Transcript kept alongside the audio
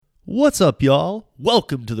What's up, y'all?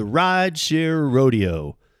 Welcome to the Rideshare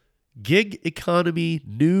Rodeo, gig economy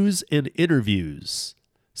news and interviews,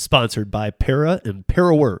 sponsored by Para and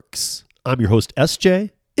ParaWorks. I'm your host,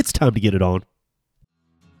 SJ. It's time to get it on.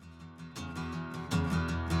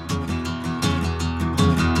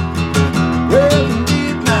 Well,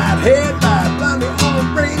 midnight headlight, blindly on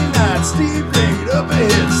a rainy night, Steve laid up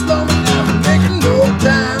ahead, slowing down and making no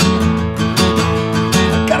time.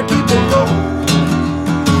 I gotta keep on rolling.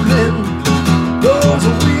 Those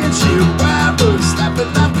are windshield wipers slapping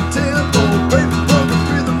out the tempo, baby, for the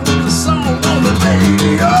rhythm with the song on the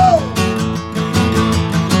radio.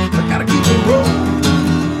 I gotta keep on rolling.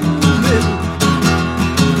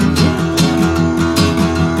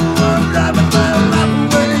 I'm driving my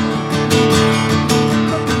life away.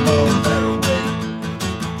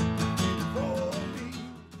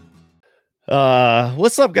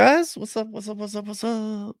 What's up, guys? What's up?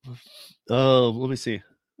 Let me see.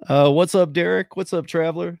 What's up, Derek? What's up,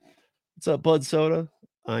 Traveler? What's up, Bud Soda?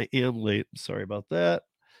 I am late. Sorry about that.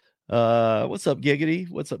 What's up, Giggity?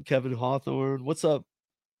 What's up, Kevin Hawthorne? What's up,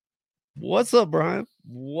 Brian?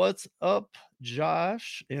 What's up,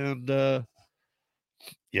 Josh? And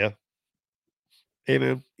yeah. Hey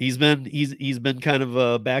man, he's been kind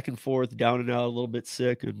of back and forth, down and out, a little bit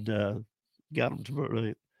sick, and got him tomorrow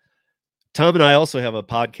night. Tom and I also have a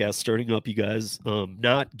podcast starting up, you guys.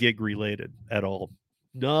 Not gig related at all.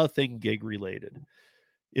 Nothing gig related.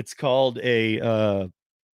 It's called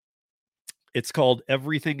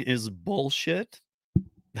Everything is Bullshit.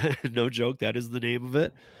 No joke, that is the name of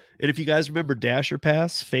it. And if you guys remember Dasher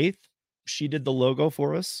Pass, Faith, she did the logo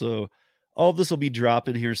for us. So all of this will be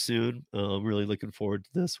dropping here soon. I'm really looking forward to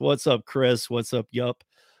this. What's up, Chris? What's up, Yup?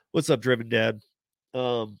 What's up, Driven Dad?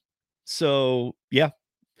 So yeah.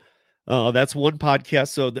 That's one podcast.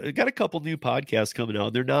 So I got a couple new podcasts coming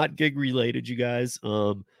out. They're not gig related, you guys.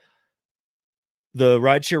 The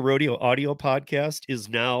Rideshare Rodeo audio podcast is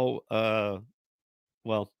now,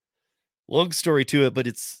 well, long story to it, but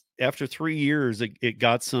it's after 3 years, it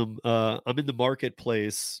got some, I'm in the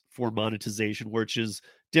marketplace for monetization, which is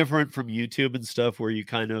different from YouTube and stuff where you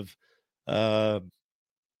kind of,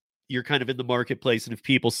 you're kind of in the marketplace, and if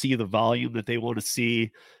people see the volume that they want to see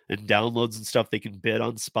and downloads and stuff, they can bid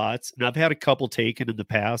on spots. And I've had a couple taken in the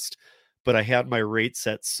past, but I had my rate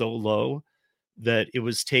set so low that it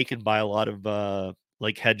was taken by a lot of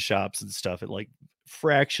like head shops and stuff at like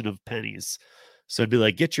fraction of pennies. So I'd be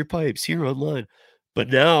like, get your pipes here online. But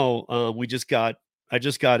now I just got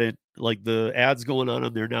it, like the ads going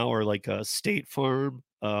on there now are like State Farm,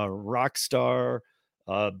 Rockstar,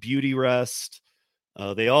 Beauty Rest.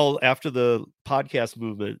 They all, after the podcast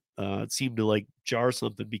movement, it seemed to like jar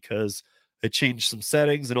something because it changed some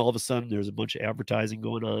settings and all of a sudden there's a bunch of advertising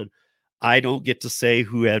going on. I don't get to say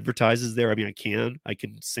who advertises there. I mean, I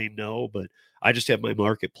can say no, but I just have my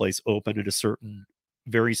marketplace open at a certain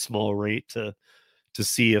very small rate to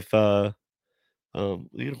see if what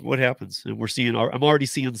happens. And I'm already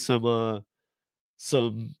seeing some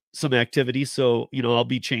activity. So, I'll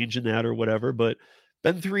be changing that or whatever, but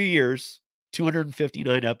been 3 years.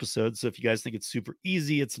 259 episodes. So if you guys think it's super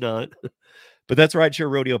easy, it's not. But that's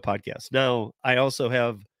Rideshare Rodeo Podcast. Now, I also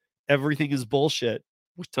have Everything is Bullshit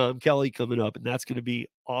with Tom Kelly coming up, and that's going to be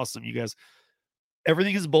awesome, you guys.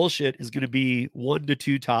 Everything is Bullshit is going to be 1 to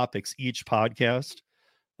 2 topics each podcast.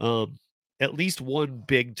 At least one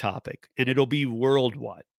big topic, and it'll be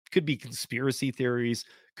worldwide. Could be conspiracy theories,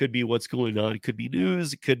 could be what's going on, it could be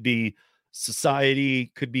news, it could be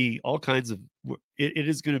society, could be all kinds of it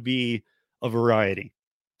is going to be a variety.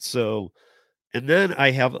 So, and then I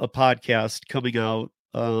have a podcast coming out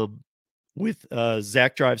with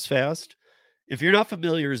Zach Drives Fast. If you're not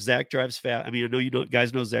familiar, Zach Drives Fast. I mean, I know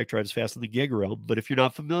guys know Zach Drives Fast in the gig realm, but if you're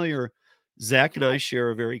not familiar, Zach and I share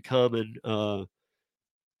a very common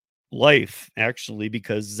life, actually,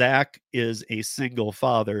 because Zach is a single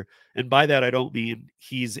father. And by that, I don't mean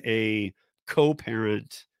he's a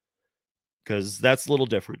co-parent, because that's a little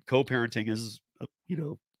different. Co-parenting is,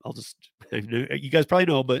 you guys probably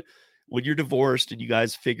know, but when you're divorced and you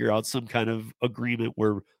guys figure out some kind of agreement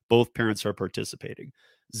where both parents are participating,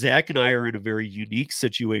 Zach and I are in a very unique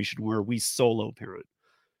situation where we solo parent.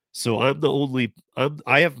 So I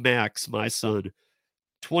have Max, my son,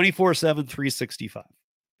 24/7, 365.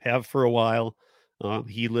 Have for a while.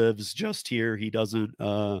 He lives just here. He doesn't,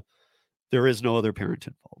 there is no other parent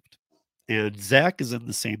involved. And Zach is in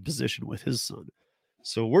the same position with his son.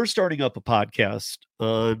 So we're starting up a podcast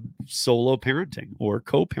on solo parenting or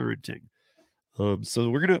co-parenting. So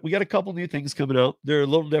we got a couple new things coming out. They're a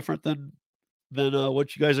little different than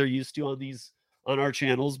what you guys are used to on our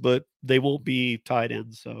channels, but they won't be tied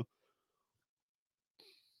in. So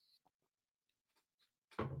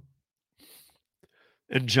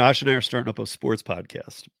And Josh and I are starting up a sports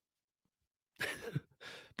podcast.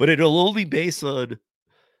 But it'll only base on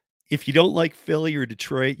if you don't like Philly or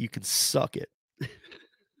Detroit, you can suck it.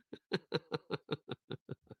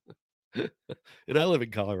 And I live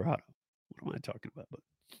in Colorado. What am I talking about? But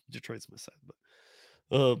Detroit's my side.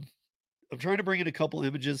 But I'm trying to bring in a couple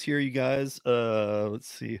images here, you guys. Let's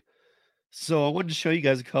see. So I wanted to show you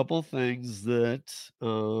guys a couple things that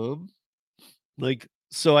like,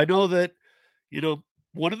 so I know that,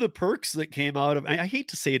 one of the perks that came out of, I hate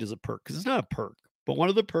to say it as a perk because it's not a perk, but one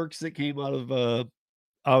of the perks that came out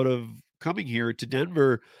of coming here to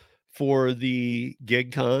Denver for the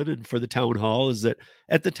GigCon and for the town hall is that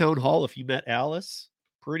at the town hall, if you met Alice,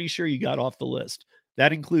 pretty sure you got off the list.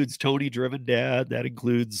 That includes Tony Driven Dad. That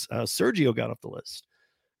includes Sergio got off the list.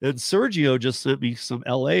 And Sergio just sent me some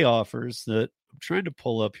LA offers that I'm trying to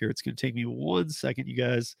pull up here. It's going to take me 1 second, you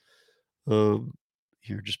guys.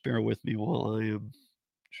 Here, just bear with me while I am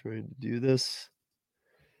trying to do this.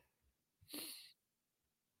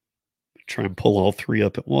 Try and pull all three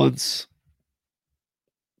up at once.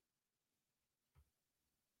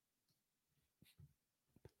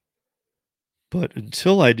 But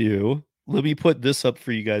until I do, let me put this up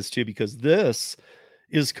for you guys too, because this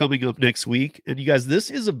is coming up next week. And you guys, this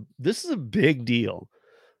is a big deal.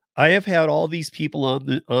 I have had all these people on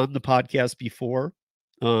the podcast before.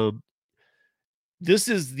 This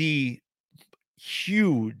is the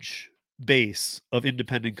huge base of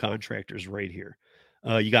independent contractors right here.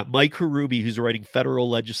 You got Mike Harubi, who's writing federal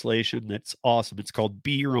legislation that's awesome. It's called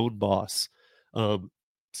Be Your Own Boss.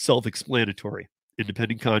 Self-explanatory.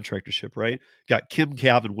 Independent contractorship, right? Got Kim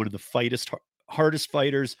Cavan, one of the hardest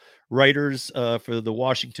fighters, writers for the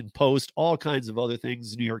Washington Post, all kinds of other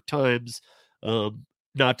things, New York Times,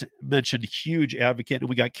 not to mention huge advocate. And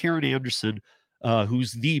we got Karen Anderson,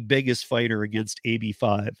 who's the biggest fighter against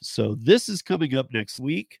AB5. So this is coming up next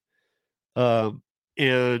week.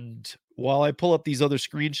 And while I pull up these other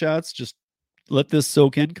screenshots, just let this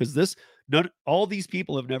soak in, because all these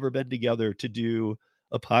people have never been together to do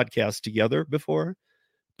a podcast together before,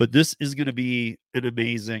 but this is going to be an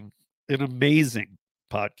amazing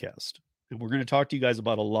podcast. And we're going to talk to you guys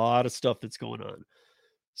about a lot of stuff that's going on.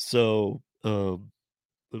 So,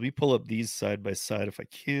 let me pull up these side by side if I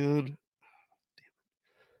can.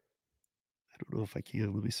 I don't know if I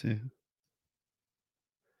can. Let me see.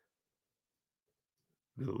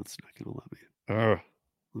 No, it's not going to let me.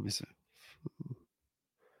 Let me see.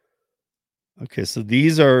 Okay, so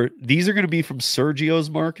these are going to be from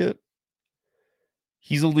Sergio's market.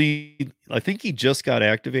 He's I think he just got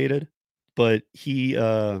activated, but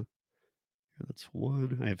that's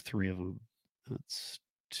one. I have three of them. That's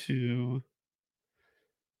two.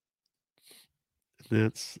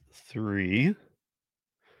 That's three.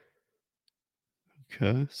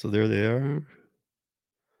 Okay, so there they are.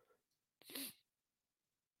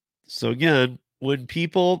 So again, when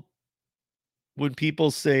people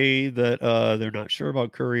say that they're not sure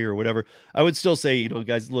about Curry or whatever, I would still say,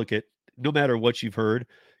 guys, look, no matter what you've heard,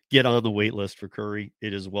 get on the wait list for Curry.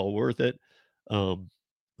 It is well worth it. Let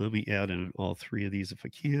me add in all three of these if I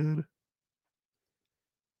can.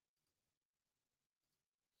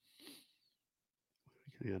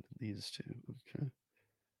 I can add these two. Okay.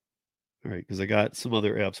 All right, because I got some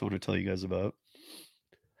other apps I want to tell you guys about.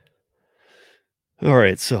 All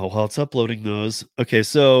right, so while it's uploading those, okay,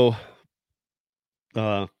 so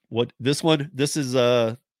this is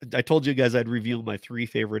I told you guys I'd review my 3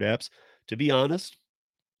 favorite apps. To be honest,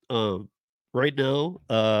 right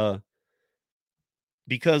now,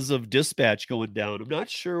 because of dispatch going down, I'm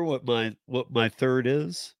not sure what my third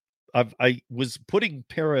is. I was putting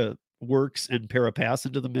ParaWorks and ParaPass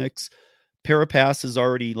into the mix. ParaPass is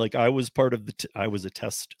already, like, I was part of I was a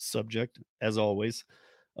test subject, as always.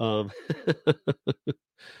 But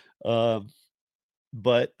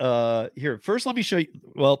here, first let me show you.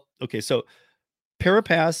 Well, okay, so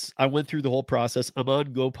ParaPass, I went through the whole process. I'm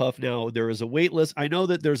on GoPuff now. There is a wait list. I know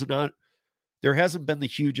that there hasn't been the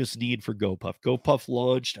hugest need for GoPuff. GoPuff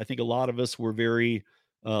launched. I think a lot of us were very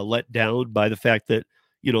let down by the fact that,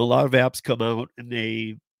 a lot of apps come out and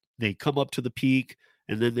they come up to the peak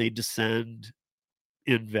and then they descend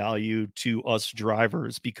in value to us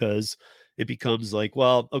drivers, because it becomes like,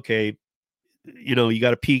 well, okay, you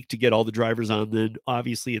got a peak to get all the drivers on. Then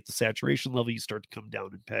obviously at the saturation level, you start to come down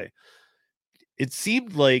and pay. It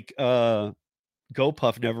seemed like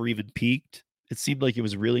GoPuff never even peaked. It seemed like it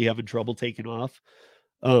was really having trouble taking off.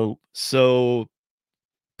 So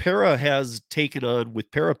Para has taken on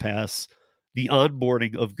with ParaPass the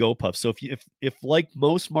onboarding of GoPuff. So if like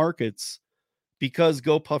most markets, because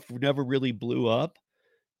GoPuff never really blew up,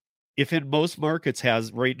 if in most markets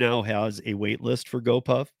right now has a wait list for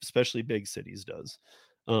GoPuff, especially big cities does.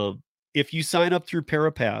 If you sign up through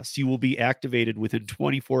Parapass, you will be activated within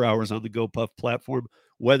 24 hours on the GoPuff platform,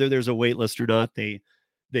 whether there's a wait list or not.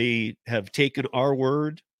 They have taken our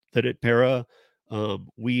word that at Para,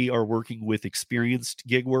 we are working with experienced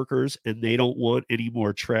gig workers and they don't want any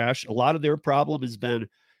more trash. A lot of their problem has been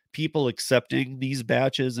people accepting these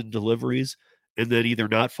batches and deliveries and then either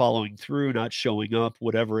not following through, not showing up,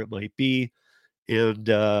 whatever it might be. And,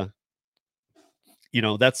 that's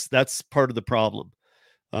part of the problem.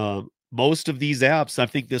 Most of these apps, I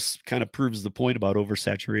think this kind of proves the point about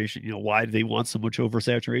oversaturation. Why do they want so much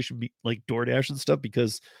oversaturation, like DoorDash and stuff?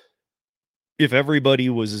 Because if everybody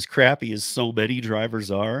was as crappy as so many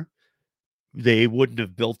drivers are, they wouldn't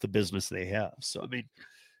have built the business they have. So, I mean,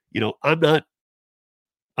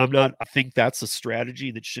 I think that's a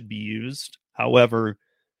strategy that should be used. However,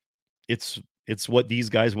 it's what these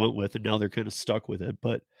guys went with, and now they're kind of stuck with it.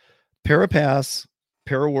 But Parapass,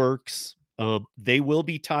 Paraworks, they will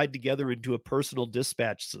be tied together into a personal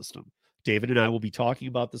dispatch system. David and I will be talking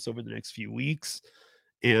about this over the next few weeks.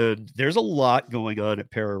 And there's a lot going on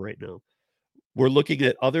at Para right now. We're looking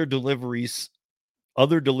at other delivery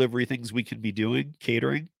things we can be doing,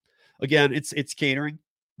 catering. Again, it's catering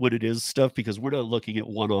when it is stuff because we're not looking at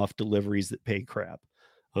one-off deliveries that pay crap.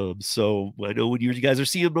 So I know when you guys are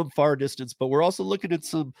seeing them far distance, but we're also looking at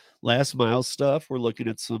some last mile stuff. We're looking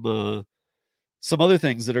at some other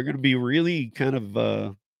things that are going to be really kind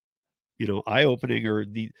of eye-opening. Or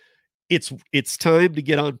it's time to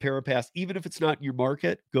get on Parapass, even if it's not in your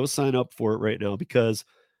market. Go sign up for it right now because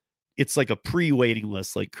it's like a pre-waiting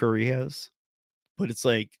list like Curry has. But it's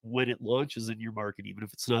like when it launches in your market, even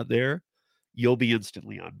if it's not there, you'll be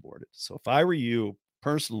instantly onboarded. So if I were you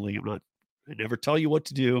personally, I never tell you what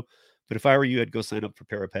to do, but if I were you, I'd go sign up for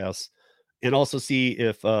Parapass and also see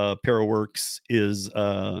if Paraworks is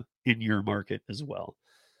in your market as well.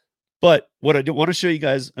 But what I do want to show you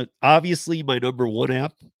guys, obviously my number one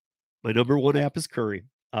app is Curry,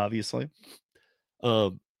 obviously.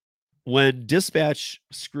 When Dispatch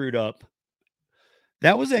screwed up,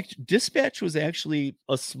 Dispatch was actually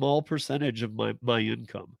a small percentage of my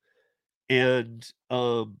income. And,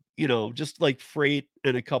 just like freight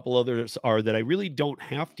and a couple others are that I really don't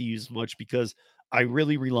have to use much because I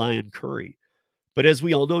really rely on Curry. But as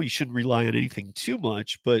we all know, you shouldn't rely on anything too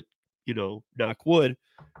much, but, knock wood,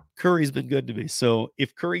 Curry's been good to me. So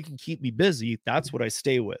if Curry can keep me busy, that's what I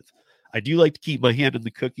stay with. I do like to keep my hand in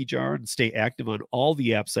the cookie jar and stay active on all the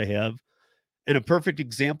apps I have. And a perfect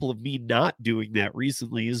example of me not doing that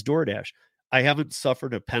recently is DoorDash. I haven't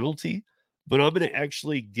suffered a penalty, but I'm going to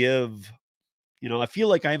actually give, I feel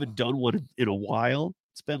like I haven't done one in a while.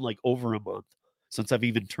 It's been like over a month since I've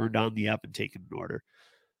even turned on the app and taken an order.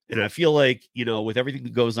 And I feel like, with everything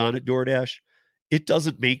that goes on at DoorDash, it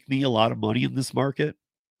doesn't make me a lot of money in this market,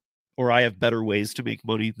 or I have better ways to make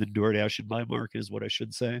money than DoorDash in my market is what I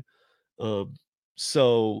should say. But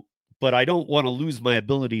I don't want to lose my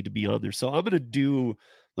ability to be on there. So I'm going to do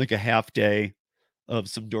like a half day of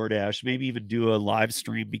some DoorDash, maybe even do a live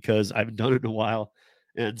stream because I haven't done it in a while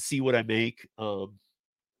and see what I make. But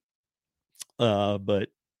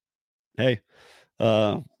hey,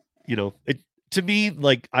 to me,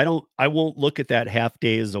 like I won't look at that half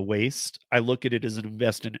day as a waste. I look at it as an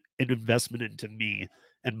investment into me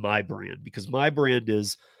and my brand, because my brand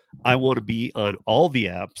is I want to be on all the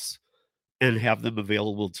apps and have them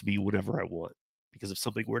available to me whenever I want. Because if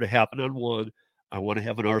something were to happen on one, I want to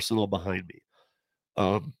have an arsenal behind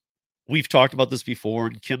me. We've talked about this before,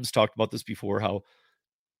 and Kim's talked about this before, how,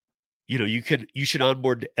 you should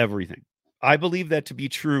onboard to everything. I believe that to be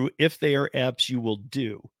true if they are apps you will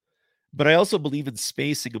do. But I also believe in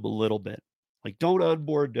spacing them a little bit. Like, don't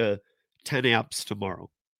onboard to 10 apps tomorrow.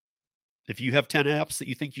 If you have 10 apps that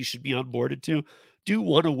you think you should be onboarded to, do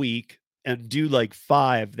one a week and do like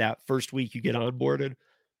 5 that first week you get onboarded,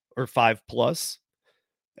 or 5 plus.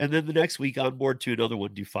 And then the next week onboard to another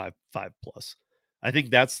one, do 5 plus. I think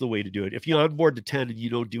that's the way to do it. If you onboard to 10 and you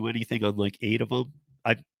don't do anything on like 8 of them,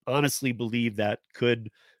 I honestly believe that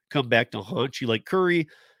could come back to haunt you. Like Curry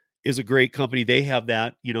is a great company. They have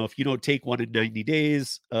that, if you don't take one in 90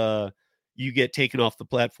 days, you get taken off the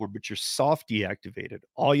platform, but you're soft deactivated.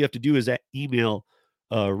 All you have to do is email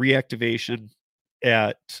reactivation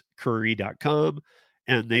at curry.com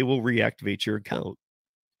and they will reactivate your account.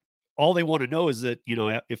 All they want to know is that,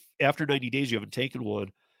 if after 90 days you haven't taken one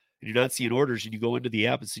and you're not seeing orders and you go into the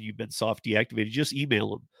app and say you've been soft deactivated, just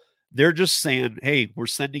email them. They're just saying, hey, we're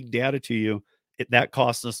sending data to you. That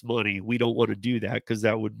costs us money. We don't want to do that because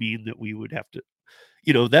that would mean that we would have to,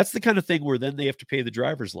 that's the kind of thing where then they have to pay the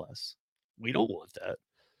drivers less. We don't want that.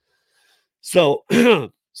 So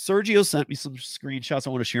Sergio sent me some screenshots. I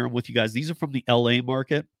want to share them with you guys. These are from the LA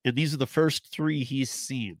market, and these are the first 3 he's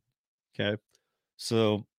seen. Okay.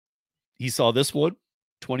 So he saw this one,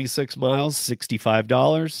 26 miles,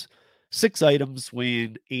 $65. 6 items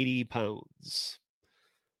weighing 80 pounds.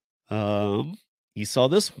 He saw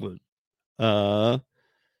this one,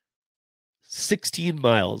 16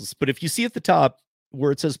 miles. But if you see at the top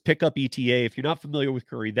where it says pickup ETA, if you're not familiar with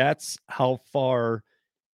Curry, that's how far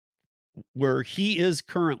where he is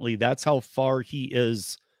currently, that's how far he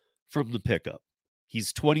is from the pickup.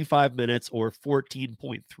 He's 25 minutes or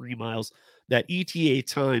 14.3 miles. That ETA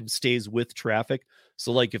time stays with traffic.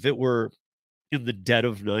 So, like, if it were in the dead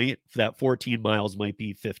of night, that 14 miles might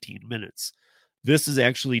be 15 minutes. This is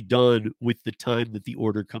actually done with the time that the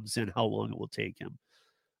order comes in, how long it will take him.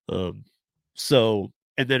 So,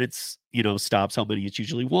 and then it's, stops how many. It's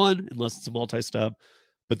usually 1, unless it's a multi-stop.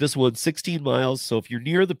 But this one's 16 miles. So if you're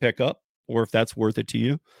near the pickup, or if that's worth it to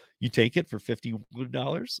you, you take it for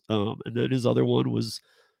 $51. And then his other one was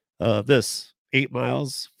this 8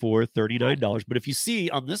 miles for $39. But if you see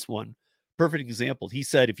on this one, perfect example, he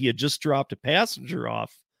said if he had just dropped a passenger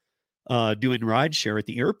off doing rideshare at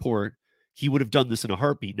the airport, he would have done this in a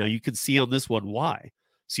heartbeat. Now you can see on this one why.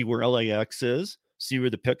 See where LAX is, see where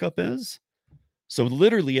the pickup is. So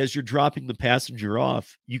literally, as you're dropping the passenger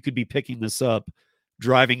off, you could be picking this up,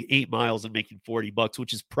 driving 8 miles and making $40,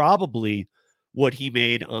 which is probably what he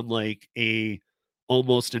made on like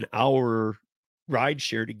almost an hour ride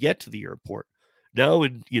share to get to the airport. Now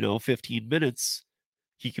in 15 minutes,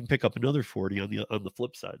 he can pick up another 40 on the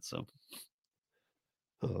flip side. So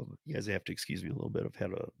you guys have to excuse me a little bit. I've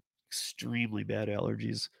had extremely bad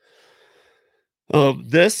allergies.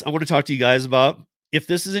 This I want to talk to you guys about. If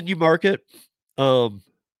this is in your market,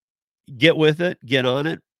 get with it, get on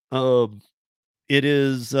it. It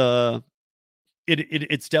is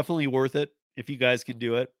it's definitely worth it if you guys can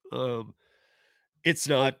do it. It's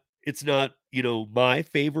not my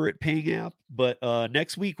favorite paying app, but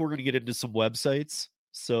next week we're going to get into some websites.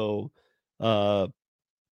 So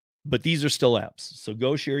but these are still apps. So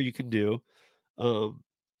GoShare you can do.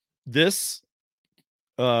 This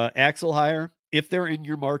Axle Hire, if they're in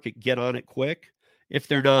your market, get on it quick. If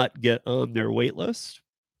they're not, get on their wait list.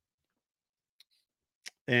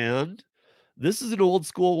 And this is an old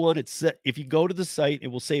school one. It's set, if you go to the site, it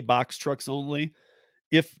will say box trucks only.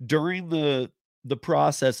 If during the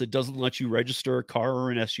process it doesn't let you register a car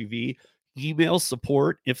or an SUV, email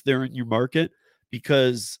support if they're in your market,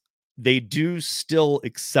 because they do still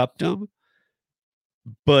accept them,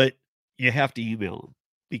 but you have to email them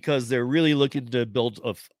because they're really looking to build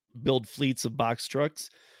fleets of box trucks,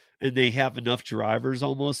 and they have enough drivers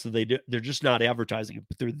almost, so they're just not advertising it,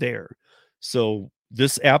 but they're there. So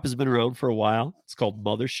this app has been around for a while. It's called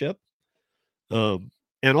Mothership. And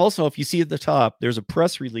also, if you see at the top, there's a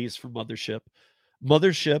press release from Mothership.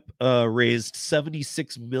 Mothership raised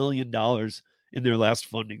 $76 million in their last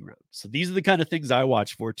funding round. So these are the kind of things I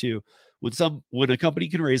watch for too. When a company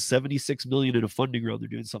can raise $76 million in a funding round, they're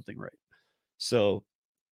doing something right. So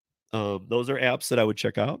those are apps that I would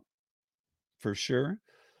check out for sure.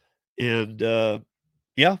 And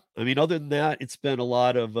yeah, I mean, other than that, it's been a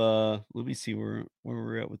lot of let me see where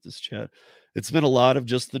we're at with this chat. It's been a lot of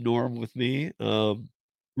just the norm with me.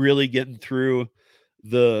 Really getting through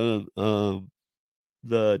the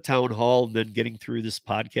town hall, and then getting through this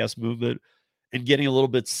podcast movement, and getting a little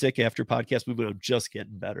bit sick after podcast movement. I'm just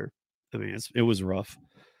getting better. I mean, it was rough.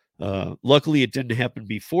 Luckily it didn't happen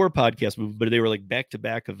before podcast movement, but they were like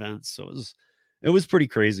back-to-back events. So it was pretty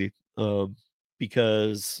crazy.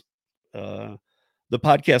 Because the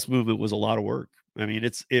podcast movement was a lot of work. I mean,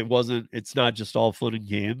 it's not just all fun and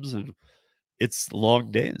games, and it's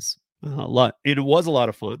long days. A lot. And it was a lot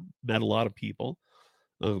of fun. Met a lot of people.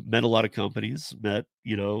 Met a lot of companies. Met,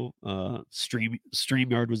 StreamYard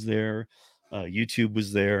was there. YouTube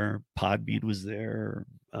was there. Podbean was there.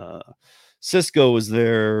 Cisco was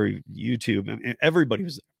there. YouTube. I mean, everybody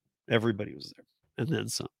was there. Everybody was there. And then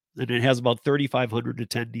some. And it has about 3,500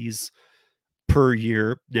 attendees per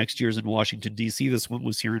year. Next year's in Washington, D.C. This one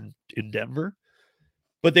was here in Denver.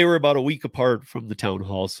 But they were about a week apart from the town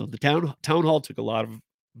hall. So the town hall took a lot of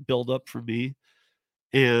build up for me.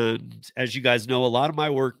 And as you guys know, a lot of my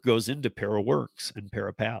work goes into ParaWorks and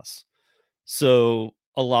ParaPass. So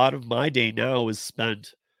a lot of my day now is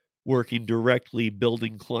spent working directly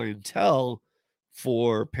building clientele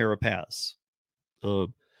for ParaPass.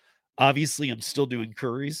 Obviously, I'm still doing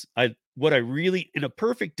curries. What I really, in a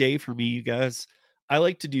perfect day for me, you guys, I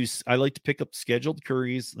like to pick up scheduled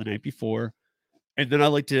curries the night before. And then I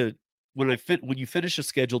like to, when you finish a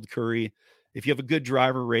scheduled curry, if you have a good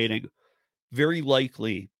driver rating, very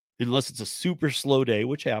likely unless it's a super slow day,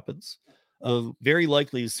 which happens. Very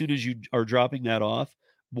likely, as soon as you are dropping that off,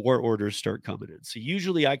 more orders start coming in. So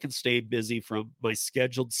usually I can stay busy from my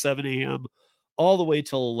scheduled 7 a.m. all the way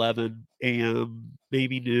till 11 a.m.,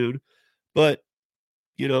 maybe noon. But,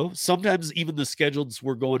 sometimes even the scheduleds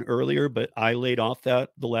were going earlier, but I laid off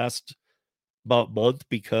that the last about month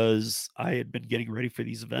because I had been getting ready for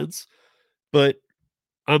these events. But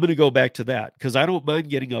I'm going to go back to that because I don't mind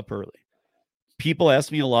getting up early. People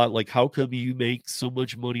ask me a lot, like, how come you make so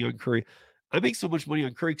much money on Curry? I make so much money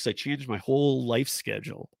on Curry because I changed my whole life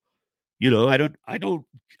schedule. I don't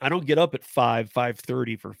get up at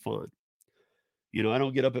 5:30 for fun. I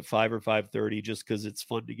don't get up at 5 or 5:30 just because it's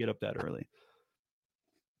fun to get up that early.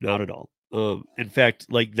 Not at all. In fact,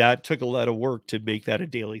 like that took a lot of work to make that a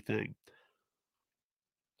daily thing.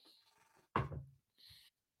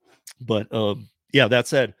 But yeah, that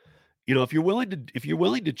said, if you're willing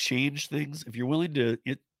to change things, if you're willing to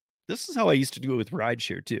this is how I used to do it with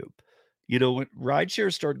rideshare too. When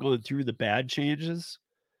rideshare started going through the bad changes,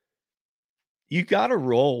 you got to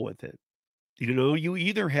roll with it. You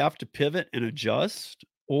either have to pivot and adjust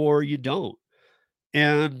or you don't.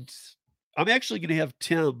 And I'm actually going to have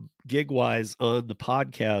Tim Gigwise on the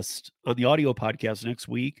podcast, on the audio podcast next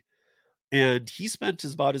week. And he spent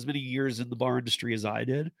about as many years in the bar industry as I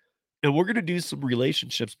did. And we're going to do some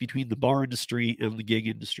relationships between the bar industry and the gig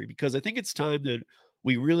industry, because I think it's time that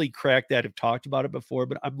we really crack that. I've talked about it before,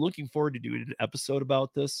 but I'm looking forward to doing an episode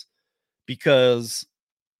about this, because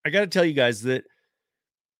I got to tell you guys that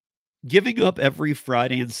giving up every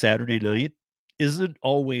Friday and Saturday night isn't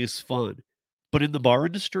always fun. But in the bar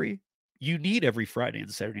industry, you need every Friday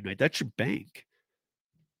and Saturday night. That's your bank.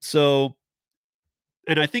 So,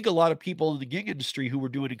 and I think a lot of people in the gig industry who were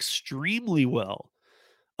doing extremely well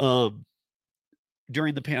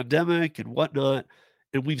during the pandemic and whatnot,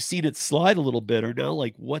 and we've seen it slide a little bit, are now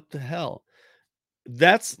like, what the hell?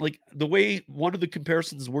 That's like the way, one of the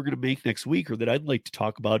comparisons we're going to make next week, or that I'd like to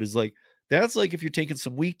talk about, is like, that's like if you're taking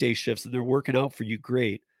some weekday shifts and they're working out for you,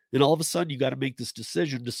 great. Then all of a sudden you got to make this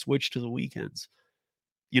decision to switch to the weekends.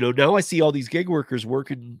 Now I see all these gig workers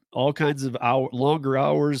working all kinds of longer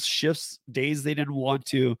hours, shifts, days they didn't want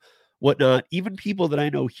to, whatnot. Even people that I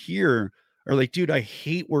know here are like, dude, I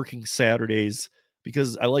hate working Saturdays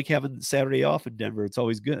because I like having Saturday off in Denver. It's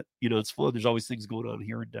always good. It's fun. There's always things going on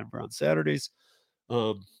here in Denver on Saturdays,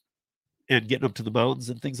 and getting up to the mountains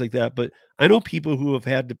and things like that. But I know people who have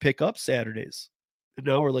had to pick up Saturdays and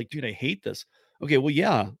now are like, dude, I hate this. Okay, well,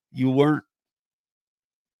 yeah, you weren't.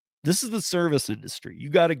 This is the service industry. You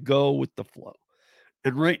got to go with the flow.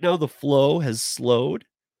 And right now the flow has slowed,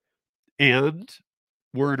 and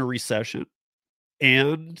we're in a recession,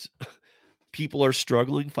 and people are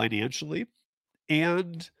struggling financially,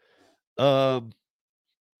 and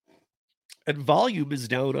volume is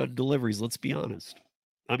down on deliveries. Let's be honest.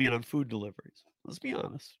 I mean, on food deliveries. Let's be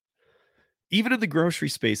honest. Even in the grocery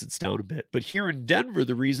space, it's down a bit. But here in Denver,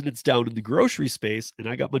 the reason it's down in the grocery space, and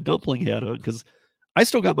I got my dumpling hat on because I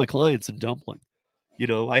still got my clients in dumpling.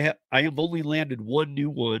 I have only landed one new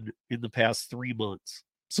one in the past 3 months.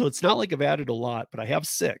 So it's not like I've added a lot, but I have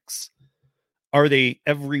 6. Are they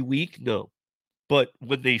every week? No. But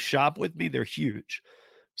when they shop with me, they're huge.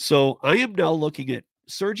 So I am now looking at,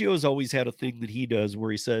 Sergio has always had a thing that he does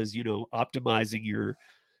where he says, optimizing your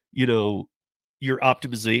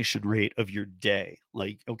optimization rate of your day.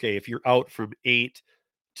 Like, okay, if you're out from 8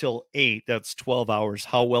 till 8, that's 12 hours.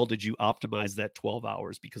 How well did you optimize that 12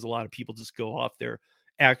 hours? Because a lot of people just go off their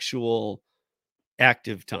actual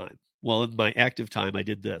active time. Well, in my active time, I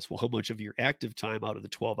did this. Well, how much of your active time out of the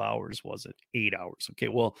 12 hours was it? 8 hours. Okay,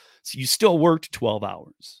 well, so you still worked 12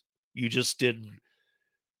 hours. You just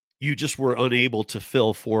were unable to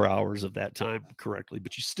fill 4 hours of that time correctly,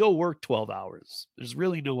 but you still worked 12 hours. There's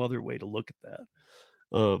really no other way to look at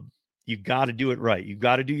that. You got to do it right. You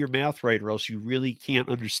got to do your math right, or else you really can't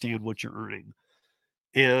understand what you're earning.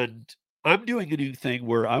 And I'm doing a new thing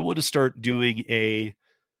where I want to start doing a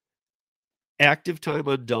active time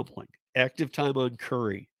on dumpling, active time on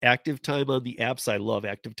curry, active time on the apps I love,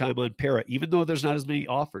 active time on Para, even though there's not as many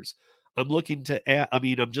offers. I'm looking to add,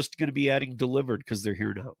 I'm just going to be adding delivered because they're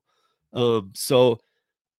here now. So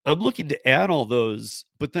I'm looking to add all those,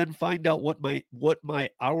 but then find out what my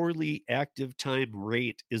hourly active time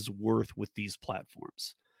rate is worth with these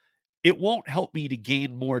platforms. It won't help me to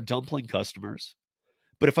gain more dumpling customers,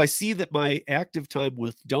 but if I see that my active time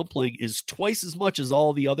with dumpling is twice as much as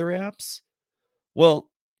all the other apps, well,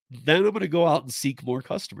 then I'm going to go out and seek more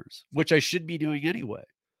customers, which I should be doing anyway.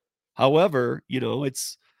 However,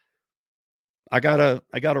 I gotta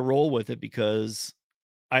roll with it because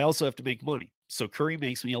I also have to make money. So curry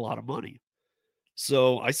makes me a lot of money.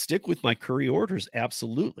 So I stick with my curry orders,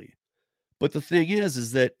 absolutely. But the thing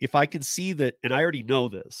is that if I can see that, and I already know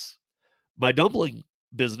this, my dumpling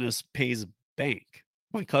business pays bank.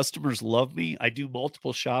 My customers love me. I do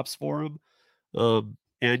multiple shops for them.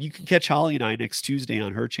 And you can catch Holly and I next Tuesday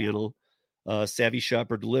on her channel, Savvy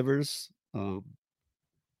Shopper Delivers.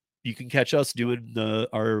 You can catch us doing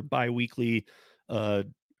our bi-weekly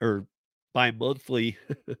or bi-monthly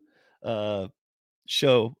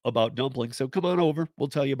show about dumpling. So come on over. We'll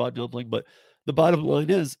tell you about dumpling. But the bottom line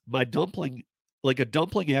is my dumpling, like a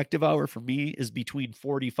dumpling active hour for me is between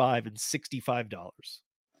 $45 and $65.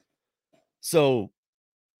 So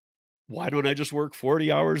why don't I just work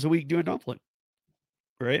 40 hours a week doing dumpling?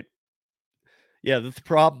 Right? Yeah, the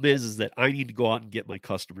problem is that I need to go out and get my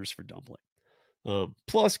customers for dumpling.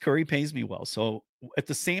 Plus, curry pays me well. So at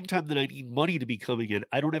the same time that I need money to be coming in,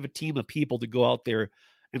 I don't have a team of people to go out there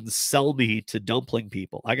and sell me to dumpling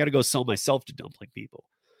people. I got to go sell myself to dumpling people.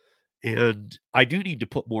 And I do need to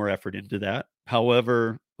put more effort into that.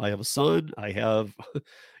 However, I have a son. I have,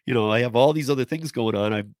 I have all these other things going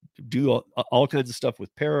on. I do all kinds of stuff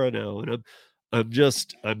with Para now, and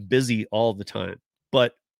I'm busy all the time.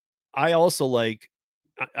 But I also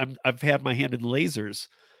I've had my hand in lasers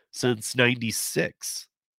since 96,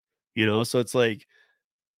 so it's like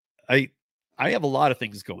I have a lot of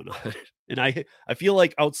things going on. And I feel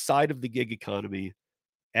like outside of the gig economy,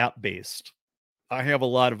 app-based, I have a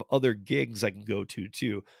lot of other gigs I can go to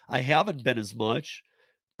too. I haven't been as much,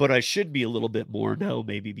 but I should be a little bit more now,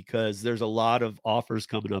 maybe, because there's a lot of offers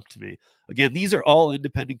coming up to me. Again, these are all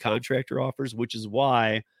independent contractor offers, which is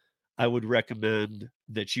why I would recommend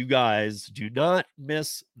that you guys do not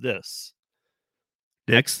miss this.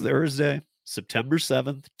 Next Thursday, September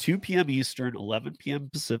 7th, 2 p.m. Eastern, 11 p.m.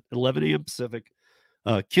 Pacific, 11 a.m. Pacific,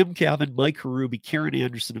 Kim Cavan, Mike Harubi, Karen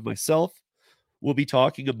Anderson, and myself will be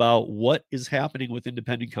talking about what is happening with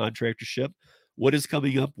independent contractorship, what is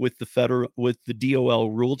coming up with the DOL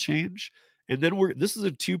rule change, and then this is a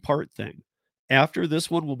two-part thing. After this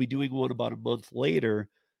one, we'll be doing one about a month later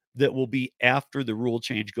that will be after the rule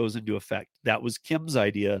change goes into effect. That was Kim's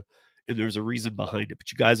idea, and there's a reason behind it.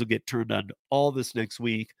 But you guys will get turned on to all this next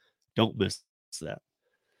week. Don't miss that.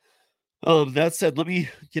 That said, let me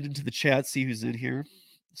get into the chat, see who's in here,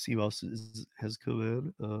 see who else has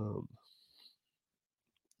come in.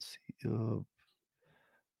 See,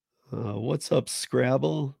 what's up,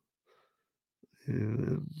 Scrabble?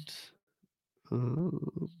 And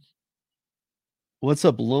what's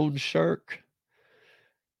up, Lone Shark?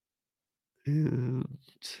 And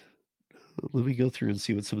let me go through and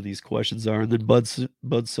see what some of these questions are. And then Bud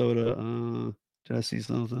Soda, did I see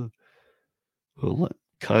something? Well,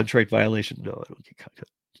 contract violation? No, I don't get contract.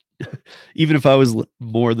 Even if I was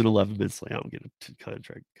more than 11 minutes late, I don't get a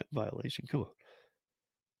contract violation. Come on.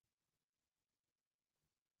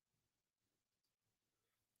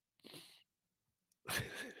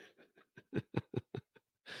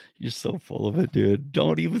 You're so full of it, dude.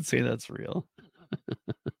 Don't even say that's real.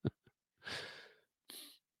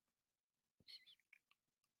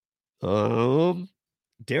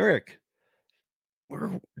 Derek.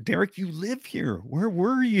 Derek, you live here. Where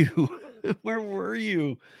were you? Where were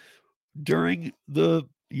you during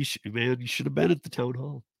you should have been at the town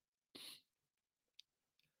hall.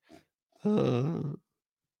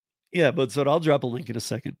 Yeah, but so I'll drop a link in a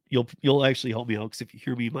second. You'll actually help me out, because if you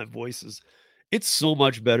hear me, my voice it's so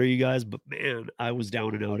much better, you guys. But man, I was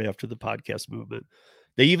down and out after the podcast movement.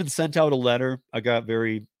 They even sent out a letter. I got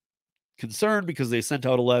very concerned because they sent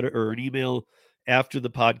out a letter or an email after the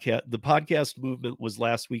podcast. The podcast movement was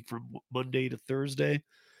last week from Monday to Thursday.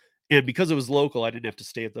 And because it was local, I didn't have to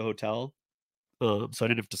stay at the hotel. So I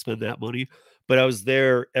didn't have to spend that money. But I was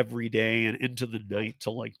there every day and into the night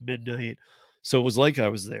till like midnight. So it was like I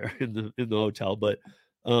was there in the hotel. But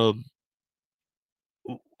on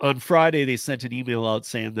Friday, they sent an email out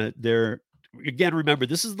saying that again, remember,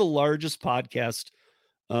 this is the largest podcast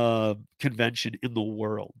convention in the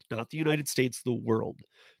world, not the United States, the world.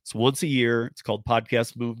 It's once a year. It's called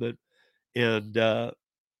Podcast Movement. And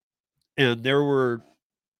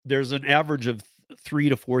there's an average of 3,000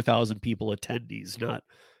 to 4,000 people attendees,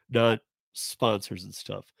 not sponsors and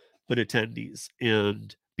stuff, but attendees.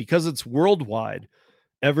 And because it's worldwide,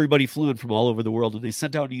 everybody flew in from all over the world. And they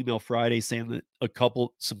sent out an email Friday saying that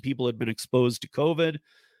some people had been exposed to COVID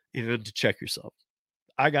and to check yourself.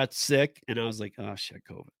 I got sick and I was like, oh shit,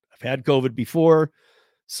 COVID. I've had COVID before.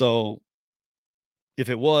 So if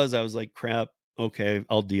it was, I was like, crap, okay,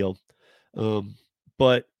 I'll deal.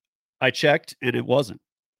 But I checked and it wasn't.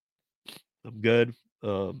 I'm good.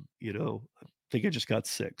 I think I just got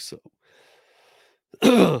sick. So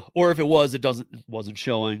Or if it was, it wasn't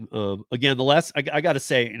showing. Again, the last I got to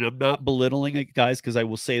say, and I'm not belittling it, guys, because I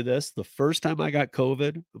will say this: the first time I got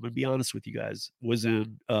COVID, I'm gonna be honest with you guys, was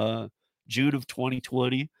in June of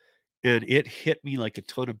 2020, and it hit me like a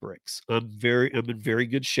ton of bricks. I'm in very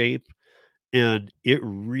good shape, and it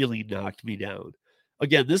really knocked me down.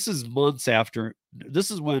 Again, this is months after. This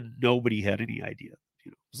is when nobody had any idea.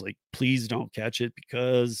 It was like, please don't catch it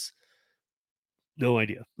because no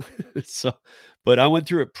idea. So, but I went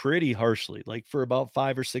through it pretty harshly, like for about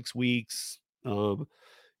 5 or 6 weeks.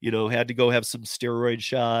 Had to go have some steroid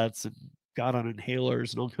shots and got on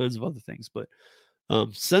inhalers and all kinds of other things. But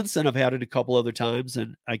since then, I've had it a couple other times,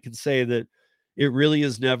 and I can say that it really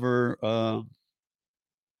has never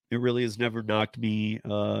knocked me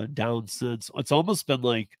down since. It's almost been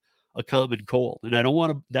like a common cold, and I don't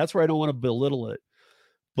want to. That's where I don't want to belittle it.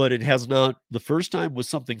 But it has not. The first time was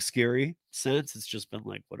something scary. Since it's just been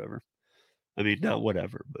like whatever. I mean, not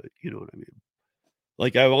whatever, but you know what I mean.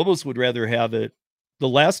 Like I almost would rather have it. The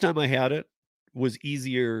last time I had it was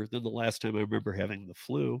easier than the last time I remember having the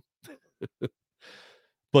flu.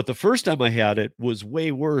 But the first time I had it was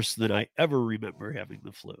way worse than I ever remember having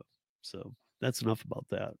the flu. So that's enough about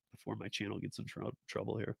that before my channel gets in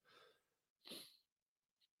trouble here.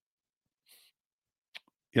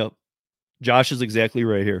 Yep. Josh is exactly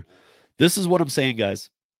right here. This is what I'm saying, guys.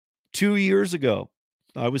 2 years ago,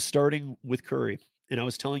 I was starting with Curry, and I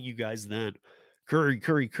was telling you guys then, Curry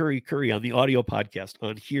on the audio podcast,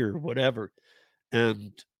 on here, whatever.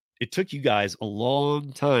 And it took you guys a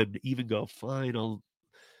long time to even go, fine,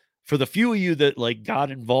 for the few of you that like got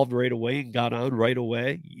involved right away and got on right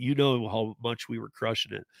away, you know how much we were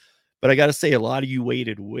crushing it. But I got to say, a lot of you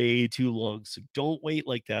waited way too long. So don't wait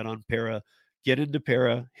like that on Para. Get into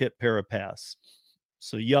Para, hit Para Pass.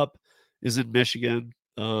 So Yup is in Michigan.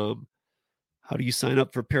 How do you sign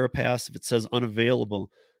up for Para Pass if it says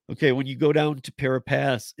unavailable? Okay, when you go down to Para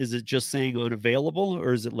Pass, is it just saying unavailable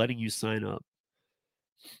or is it letting you sign up?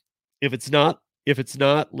 If it's not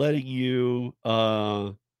letting you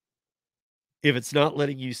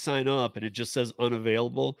sign up and it just says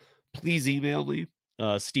unavailable, please email me,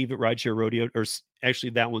 Steve at Rideshare Rodeo, or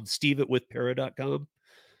actually that one, Steve at withpara.com.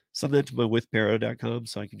 Send that to my withpara.com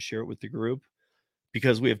so I can share it with the group,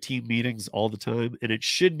 because we have team meetings all the time, and it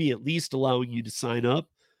should be at least allowing you to sign up,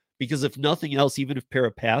 because if nothing else, even if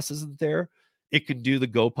Para Pass isn't there, it can do the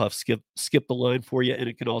GoPuff skip the line for you, and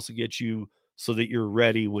it can also get you so that you're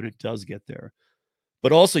ready when it does get there.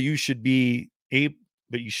 But also you should be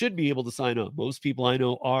able to sign up. Most people I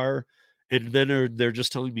know are, and then they're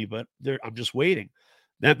just telling me, but I'm just waiting.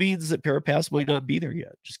 That means that Para Pass might not be there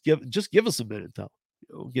yet. Just give us a minute though.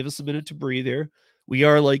 Give us a minute to breathe here. We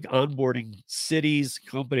are like onboarding cities,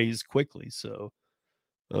 companies quickly. So,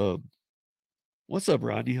 what's up,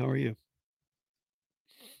 Rodney? How are you?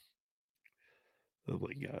 Oh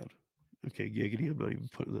my God. Okay, giggity. I'm not even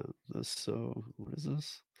putting this. So, what is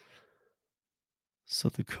this? So,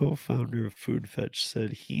 the co founder of Food Fetch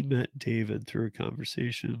said he met David through a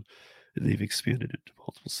conversation, and they've expanded into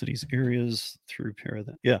multiple cities, areas through Para.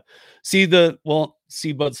 Yeah.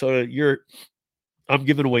 Bud Soda, I'm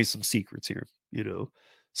giving away some secrets here,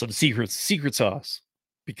 some secret sauce,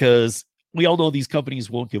 because we all know these companies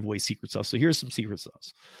won't give away secret sauce. So here's some secret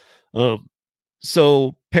sauce.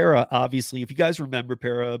 So Para, obviously, if you guys remember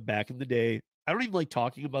Para back in the day, I don't even like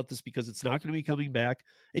talking about this because it's not going to be coming back.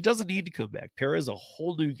 It doesn't need to come back. Para is a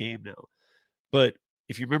whole new game now. But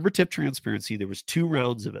if you remember Tip Transparency, there was 2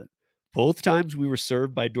 rounds of it. Both times we were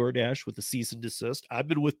served by DoorDash with a cease and desist. I've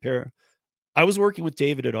been with Para. I was working with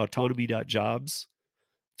David at Autonomy.jobs,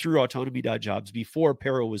 through Autonomy.jobs, before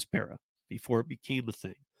Para was Para, before it became a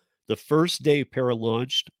thing. The first day Para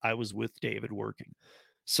launched, I was with David working.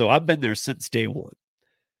 So I've been there since day one.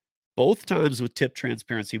 Both times with Tip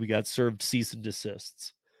Transparency, we got served cease and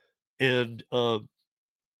desists. And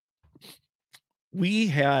we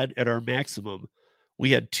had, at our maximum, we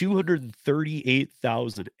had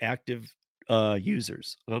 238,000 active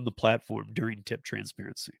users on the platform during Tip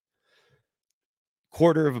Transparency.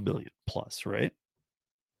 250,000 plus, right?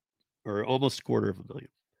 Or almost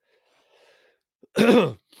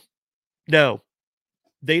 250,000. Now,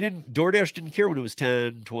 DoorDash didn't care when it was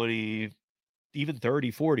 10, 20, even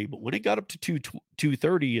 30, 40. But when it got up to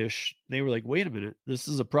 230-ish, they were like, wait a minute, this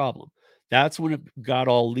is a problem. That's when it got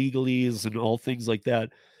all legalese and all things like that.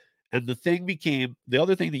 And the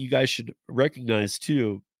other thing that you guys should recognize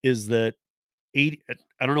too, is that I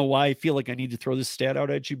don't know why I feel like I need to throw this stat out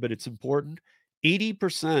at you, but it's important.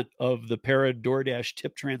 80% of the Para DoorDash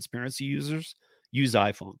Tip Transparency users use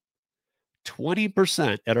iPhone.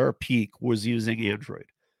 20% at our peak was using Android,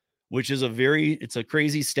 which is it's a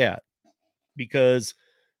crazy stat. because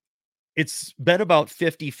it's been about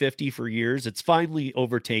 50-50 for years. It's finally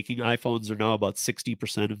overtaking. iPhones are now about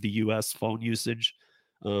 60% of the US phone usage.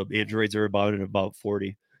 Androids are about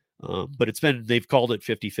 40. But they've called it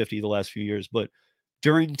 50-50 the last few years. But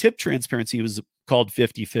during tip transparency, it was called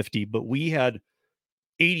 50-50. But we had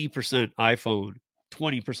 80% iPhone,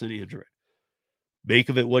 20% Android. Make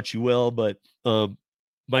of it what you will. But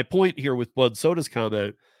my point here with Bud Soda's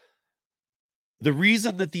comment, the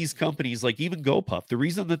reason that these companies, like even GoPuff, the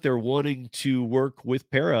reason that they're wanting to work with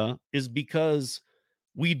Para is because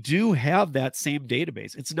we do have that same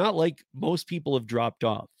database. It's not like most people have dropped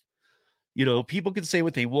off. People can say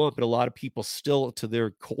what they want, but a lot of people still to their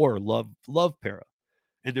core love Para,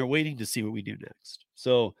 and they're waiting to see what we do next.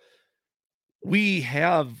 So we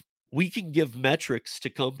can give metrics to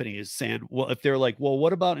companies saying, well, if they're like, well,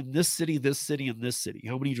 what about in this city, and this city?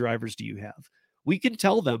 How many drivers do you have? We can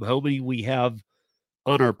tell them how many we have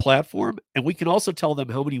on our platform, and we can also tell them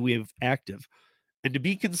how many we have active. And to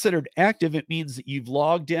be considered active, it means that you've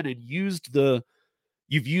logged in and used a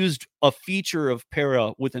feature of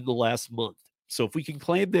Para within the last month. So if we can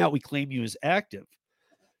claim that, we claim you as active.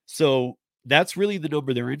 So that's really the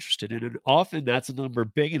number they're interested in. And often that's a number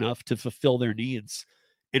big enough to fulfill their needs.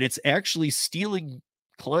 And it's actually stealing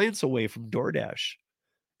clients away from DoorDash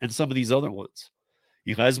and some of these other ones.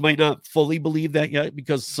 You guys might not fully believe that yet,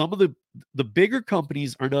 because some of the bigger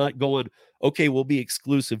companies are not going, okay, we'll be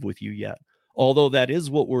exclusive with you yet. Although that is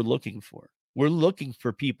what we're looking for. We're looking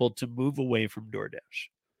for people to move away from DoorDash.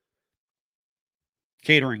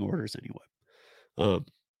 Catering orders, anyway.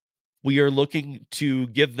 We are looking to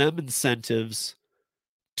give them incentives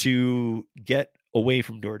to get away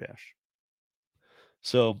from DoorDash.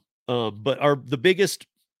 So, but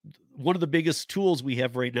one of the biggest tools we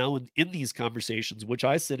have right now in these conversations, which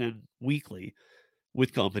I sit in weekly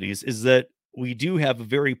with companies, is that we do have a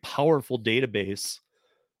very powerful database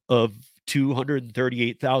of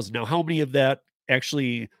 238,000. Now, how many of that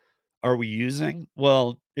actually are we using?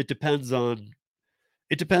 Well, it depends on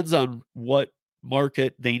what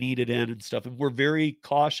market they need it in and stuff. And we're very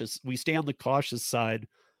cautious. We stay on the cautious side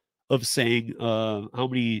of saying how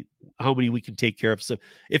many we can take care of. So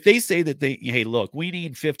if they say that hey, look, we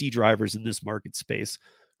need 50 drivers in this market space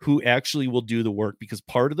who actually will do the work, because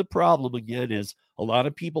part of the problem again is a lot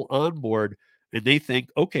of people on board and they think,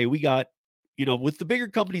 okay, we got, with the bigger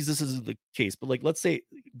companies, this isn't the case, but like, let's say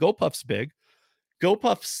GoPuff's big.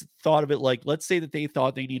 GoPuff's thought of it like, let's say that they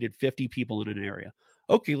thought they needed 50 people in an area.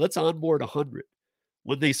 Okay, let's onboard 100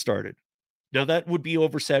 when they started. Now that would be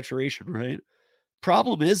oversaturation, right?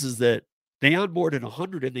 Problem is that they onboarded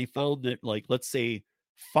 100 and they found that, like, let's say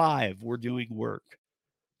 5 were doing work.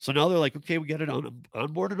 So now they're like, okay, we got it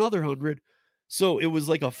on board another 100. So it was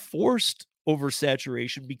like a forced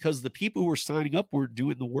oversaturation because the people who were signing up weren't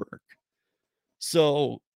doing the work.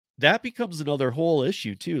 So that becomes another whole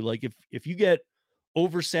issue too. Like if you get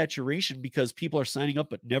oversaturation because people are signing up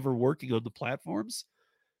but never working on the platforms,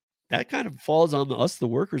 that kind of falls on us, the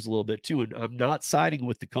workers, a little bit too. And I'm not siding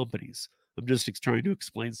with the companies. I'm just trying to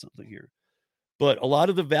explain something here. But a lot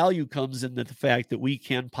of the value comes in the fact that we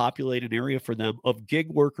can populate an area for them of gig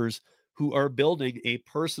workers who are building a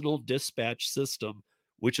personal dispatch system,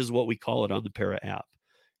 which is what we call it on the Para app.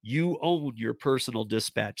 You own your personal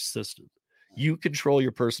dispatch system. You control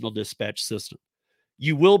your personal dispatch system.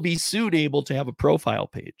 You will be soon able to have a profile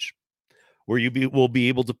page where will be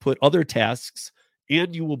able to put other tasks,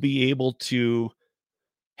 and you will be able to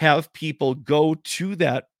have people go to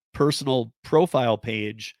that personal profile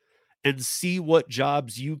page and see what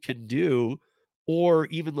jobs you can do, or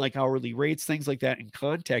even like hourly rates, things like that, and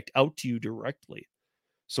contact out to you directly.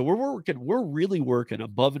 So we're really working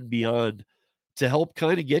above and beyond to help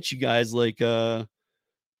kind of get you guys like you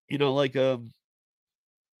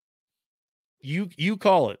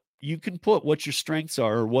call it. You can put what your strengths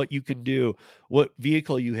are, or what you can do, what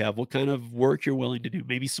vehicle you have, what kind of work you're willing to do.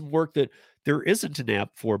 Maybe some work that there isn't an app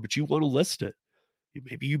for, but you want to list it.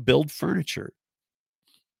 Maybe you build furniture,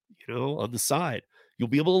 on the side. You'll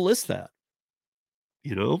be able to list that.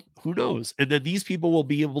 Who knows? And then these people will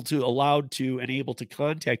be able to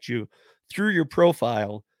contact you through your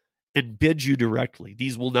profile and bid you directly.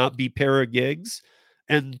 These will not be Para gigs,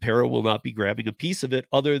 and Para will not be grabbing a piece of it,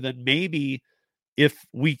 other than maybe if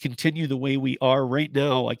we continue the way we are right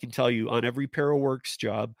now. I can tell you on every ParaWorks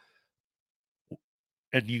job,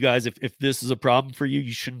 and you guys, if this is a problem for you,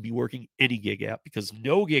 you shouldn't be working any gig app, because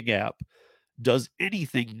no gig app does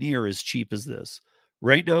anything near as cheap as this.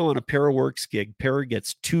 Right now on a ParaWorks gig, Para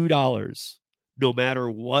gets $2 no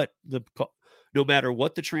matter what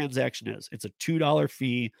the transaction is. It's a $2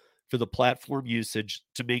 fee for the platform usage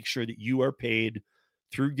to make sure that you are paid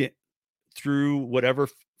through through whatever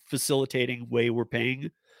facilitating way we're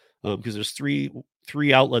paying, because there's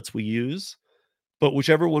three outlets we use, but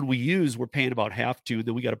whichever one we use, we're paying about half to, and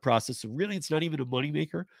then we got to process. So really, it's not even a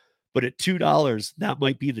moneymaker, but at $2, that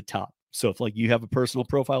might be the top. So if like you have a personal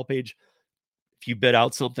profile page, if you bid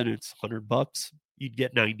out something, it's $100, you'd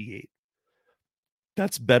get 98.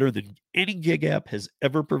 That's better than any gig app has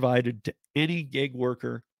ever provided to any gig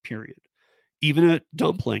worker, period. Even at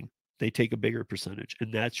Dumpling, they take a bigger percentage,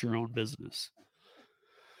 and that's your own business.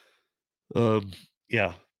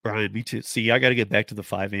 Yeah, Brian, me too. See, I got to get back to the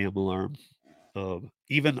 5 a.m. alarm.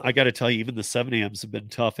 Even I got to tell you, even the 7 a.m.s have been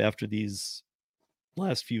tough after these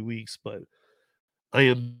last few weeks, but I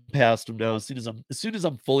am past them now. As soon as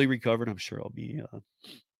I'm fully recovered, I'm sure I'll be.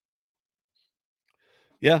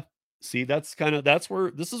 Yeah, see, that's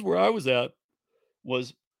where this is where I was at.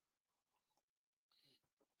 Was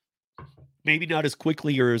maybe not as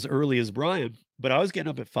quickly or as early as Brian, but I was getting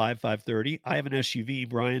up at 5:30. I have an SUV.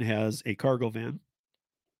 Brian has a cargo van.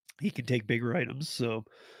 He can take bigger items. So,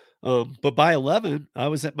 but by 11, I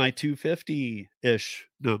was at my 250-ish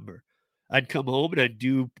number. I'd come home and I'd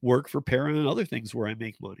do work for Parent and other things where I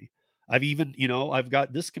make money. I've even, I've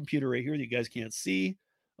got this computer right here that you guys can't see.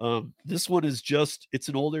 This one is it's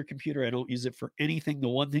an older computer. I don't use it for anything. The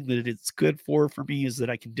one thing that it's good for me is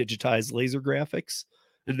that I can digitize laser graphics.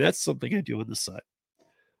 And that's something I do on the side.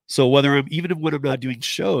 So even when I'm not doing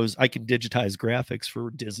shows, I can digitize graphics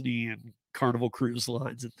for Disney and Carnival Cruise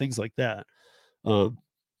Lines and things like that.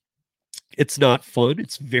 It's not fun.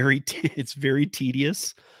 It's very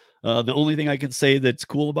tedious. The only thing I can say that's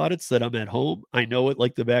cool about it's that I'm at home. I know it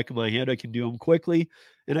like the back of my hand. I can do them quickly,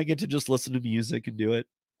 and I get to just listen to music and do it.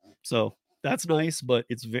 So that's nice, but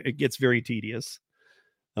it gets very tedious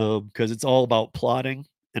because it's all about plotting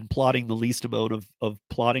and plotting the least amount of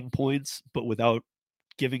plotting points, but without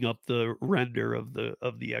giving up the render of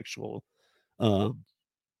the actual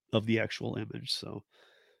image. So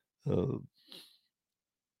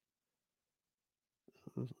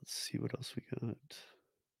let's see what else we got.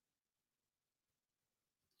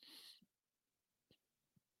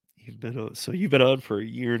 You've been on for a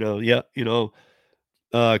year now. Yeah,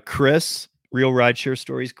 Chris, Real Rideshare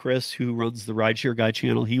Stories, Chris, who runs the Rideshare Guy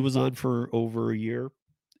channel, he was on for over a year,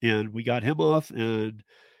 and we got him off, and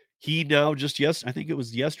he now I think it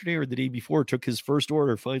was yesterday or the day before, took his first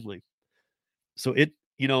order finally. So if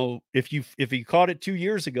you caught it 2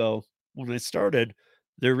 years ago when I started,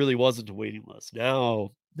 there really wasn't a waiting list.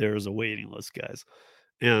 Now there's a waiting list, guys.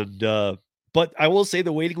 And but I will say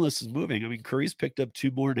the waiting list is moving. I mean, Curry's picked up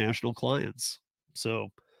 2 more national clients.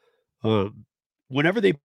 So whenever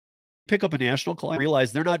they pick up a national client,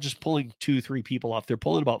 realize they're not just pulling 2-3 people off. They're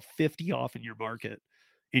pulling about 50 off in your market,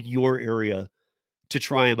 in your area, to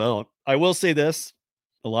try them out. I will say this: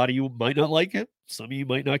 a lot of you might not like it. Some of you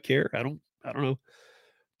might not care. I don't know.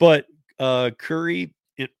 But Curry,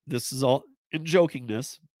 this is all in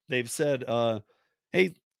jokingness. They've said,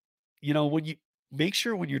 hey, when you make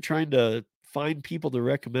sure when you're trying to find people to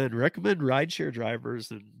recommend rideshare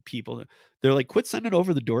drivers and people, they're like, quit sending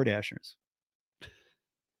over the DoorDashers.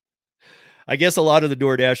 I guess a lot of the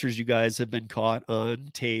DoorDashers, you guys, have been caught on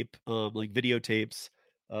tape, like videotapes,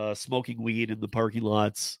 smoking weed in the parking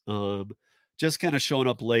lots, just kind of showing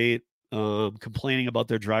up late, complaining about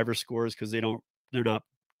their driver scores because they're not.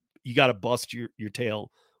 You got to bust your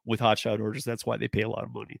tail with hotshot orders. That's why they pay a lot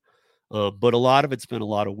of money. But a lot of it's been a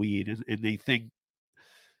lot of weed, and they think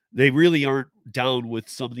they really aren't down with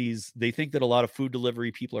some of these. They think that a lot of food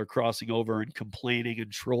delivery people are crossing over and complaining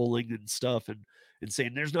and trolling and stuff and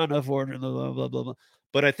saying there's not enough order, blah, blah, blah, blah, blah.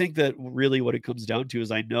 But I think that really what it comes down to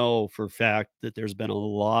is I know for a fact that there's been a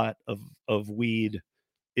lot of weed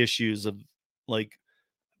issues of like,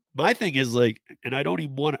 my thing is like, and I don't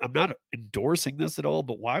even I'm not endorsing this at all,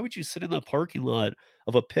 but why would you sit in the parking lot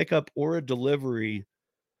of a pickup or a delivery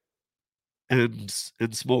and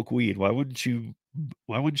smoke weed? Why wouldn't you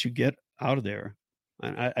get out of there?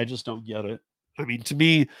 I just don't get it. I mean, to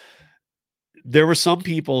me, there were some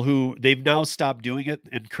people who they've now stopped doing it,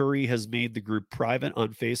 and Curry has made the group private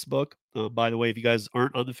on Facebook. By the way, if you guys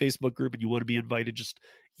aren't on the Facebook group and you want to be invited, just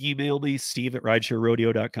email me,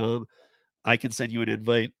 steve@ridesharerodeo.com. I can send you an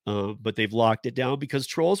invite, but they've locked it down because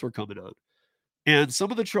trolls were coming on. And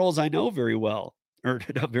some of the trolls I know very well, or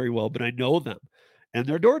not very well, but I know them, and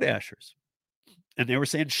they're DoorDashers. And they were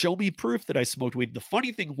saying, show me proof that I smoked weed. The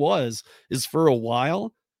funny thing is for a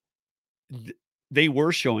while, they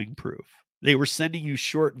were showing proof. They were sending you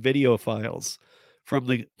short video files from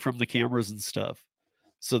the cameras and stuff.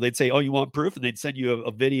 So they'd say, oh, you want proof? And they'd send you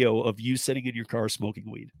a video of you sitting in your car smoking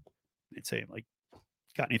weed. They'd say, like,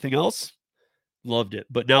 got anything else? Loved it.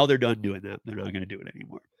 But now they're done doing that. They're not going to do it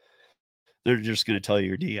anymore. they're just going to tell you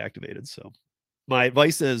you're deactivated. So my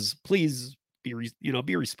advice is please be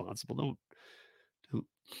responsible. Don't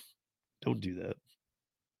don't do that.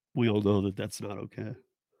 We all know that that's not okay.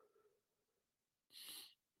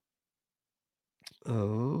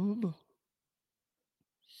 Um,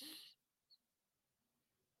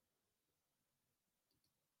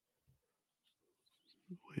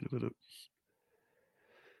 wait a minute.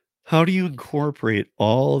 How do you incorporate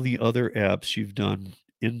all the other apps you've done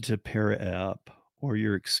into Para app or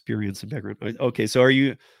your experience and background? Okay, so are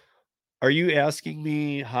you asking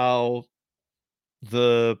me how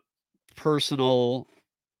the personal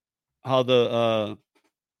how the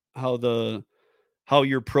how the how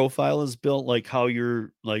your profile is built, like how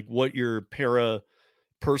your like what your Para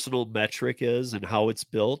personal metric is and how it's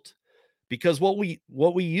built? Because what we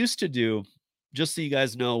used to do, just so you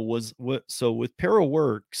guys know, was what so with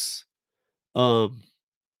ParaWorks, um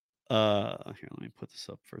here, let me put this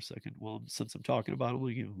up for a second. Well, since I'm talking about it,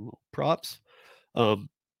 we'll give them little props. Um,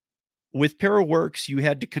 with ParaWorks, you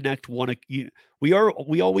had to connect we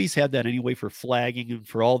always had that anyway for flagging and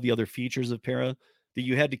for all the other features of Para, that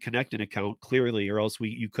you had to connect an account clearly, or else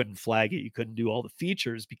you couldn't flag it. You couldn't do all the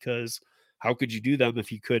features because how could you do them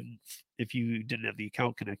if you didn't have the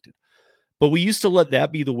account connected? But we used to let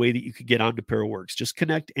that be the way that you could get onto ParaWorks. Just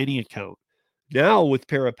connect any account. Now with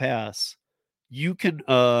ParaPass, you can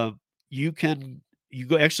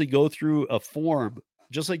actually go through a form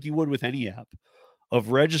just like you would with any app of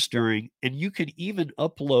registering, and you can even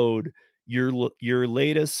upload your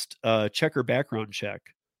latest checker background check,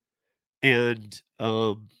 and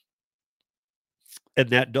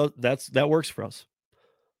that works for us.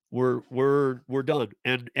 We're done.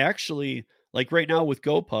 And actually, like right now with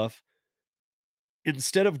GoPuff,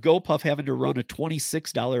 instead of GoPuff having to run a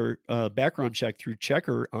 $26 background check through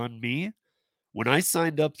Checker on me, when I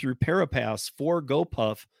signed up through Parapass for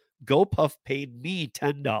GoPuff, GoPuff paid me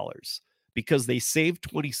 $10 because they saved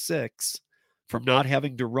 26 from not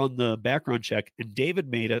having to run the background check. And David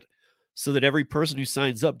made it so that every person who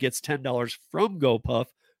signs up gets $10 from GoPuff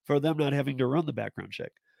for them not having to run the background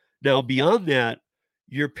check. Now, beyond that,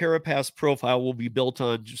 your Parapass profile will be built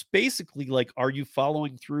on just basically like, are you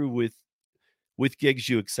following through with gigs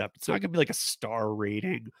you accept? It's not going to be like a star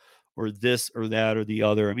rating or this or that or the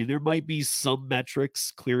other. I mean, there might be some metrics,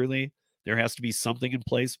 clearly. There has to be something in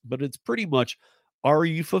place, but it's pretty much, are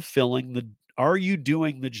you doing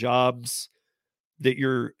the jobs that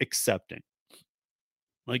you're accepting?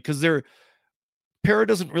 Like, because Para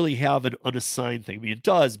doesn't really have an unassigned thing. I mean, it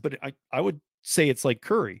does, but I would say it's like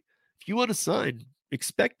Curry. If you unassign,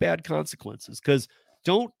 expect bad consequences, because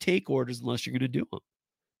don't take orders unless you're going to do them.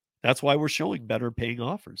 That's why we're showing better paying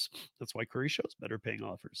offers. That's why Curry shows better paying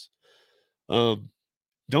offers.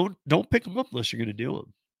 Don't pick them up unless you're going to do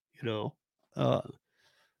them, you know.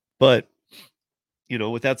 But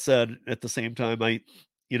with that said, at the same time, I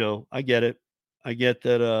get it. I get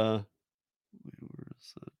that. Where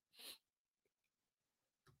is that?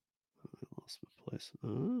 I lost my place.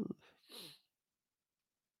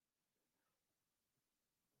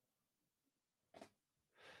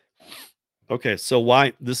 Okay, so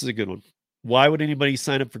why? This is a good one. Why would anybody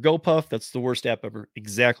sign up for GoPuff? That's the worst app ever.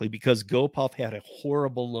 Exactly, because GoPuff had a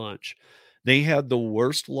horrible launch. They had the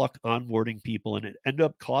worst luck onboarding people, and it ended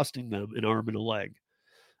up costing them an arm and a leg.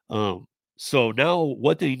 So now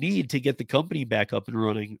what they need to get the company back up and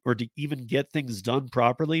running, or to even get things done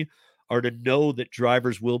properly, are to know that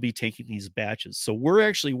drivers will be taking these batches. So we're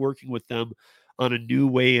actually working with them on a new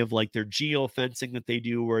way of like their geo fencing that they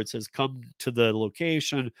do, where it says come to the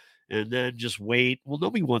location and then just wait. Well,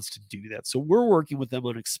 nobody wants to do that. So we're working with them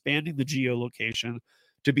on expanding the geolocation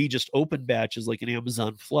to be just open batches like an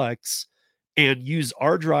Amazon Flex, and use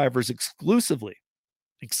our drivers exclusively,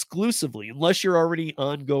 unless you're already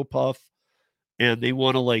on GoPuff and they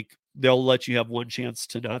want to they'll let you have one chance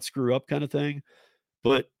to not screw up kind of thing.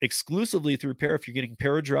 But exclusively through Para, if you're getting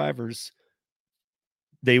Para drivers,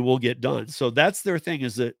 they will get done. So that's their thing,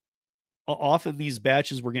 is that often these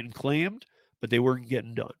batches were getting claimed, but they weren't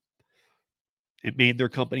getting done. It made their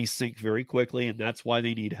company sink very quickly, and that's why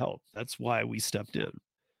they need help. That's why we stepped in.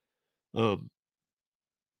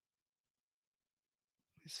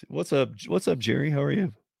 What's up? What's up, Jerry? How are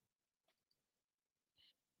you?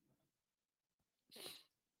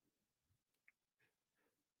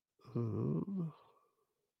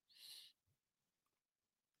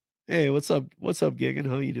 Hey, what's up? What's up, Gigan?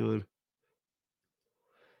 How you doing?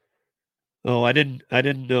 Oh, I didn't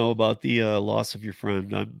know about the loss of your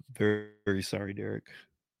friend. I'm very, very sorry, Derek.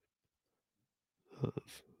 I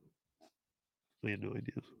had no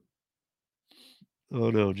idea. Oh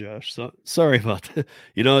no, Josh. So sorry about that.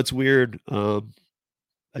 It's weird.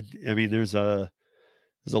 I mean, there's a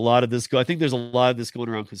lot of this I think there's a lot of this going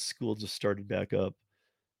around because school just started back up.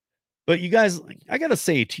 But you guys, I gotta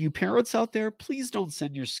say to you parents out there, please don't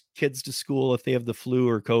send your kids to school if they have the flu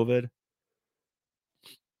or COVID.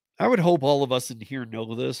 I would hope all of us in here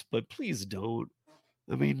know this, but please don't.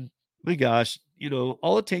 I mean, my gosh,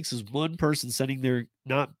 all it takes is one person sending their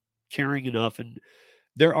not caring enough. And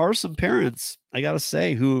there are some parents, I gotta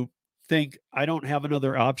say, who think I don't have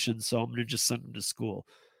another option, so I'm gonna just send them to school.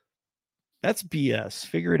 That's BS.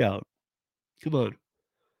 Figure it out. Come on.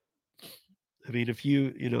 I mean, if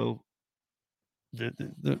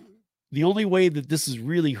the only way that this is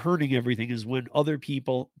really hurting everything is when other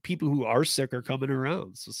people who are sick are coming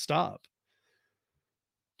around. So stop.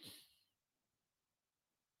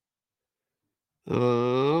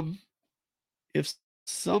 If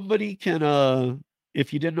somebody can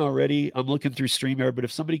if you didn't already, I'm looking through StreamYard, but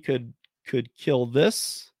if somebody could kill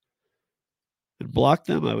this and block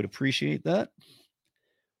them, I would appreciate that.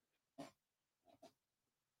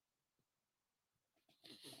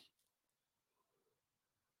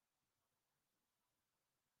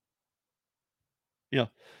 Yeah.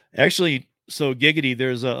 Actually, so Giggity,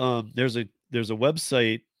 there's a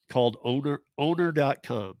website called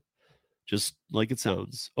owner.com. Just like it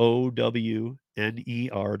sounds. OWNER.com.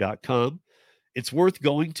 It's worth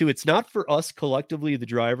going to. It's not for us collectively, the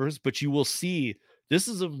drivers, but you will see this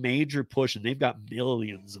is a major push, and they've got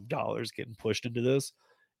millions of dollars getting pushed into this.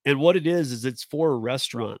 And what it is it's for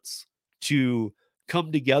restaurants to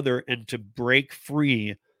come together and to break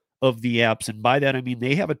free of the apps. And by that I mean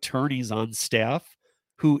they have attorneys on staff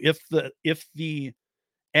who, if the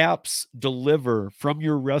apps deliver from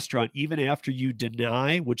your restaurant even after you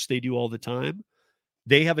deny, which they do all the time,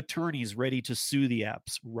 they have attorneys ready to sue the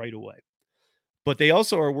apps right away. But they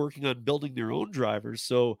also are working on building their own drivers.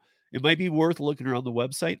 So it might be worth looking around the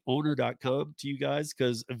website, owner.com, to you guys,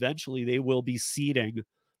 because eventually they will be seeding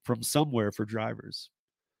from somewhere for drivers.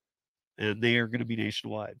 And they are going to be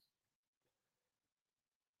nationwide.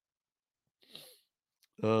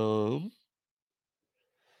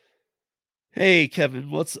 Hey,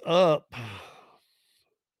 Kevin, what's up?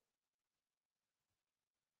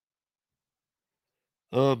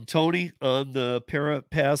 Tony, on the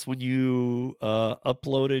Parapass, when you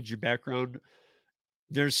uploaded your background,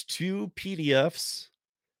 there's 2 PDFs.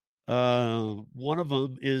 One of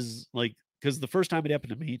them is like, because the first time it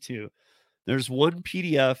happened to me too. There's one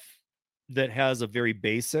PDF that has a very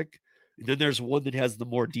basic, and then there's one that has the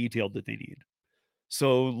more detailed that they need.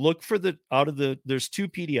 So look for there's 2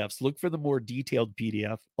 PDFs. Look for the more detailed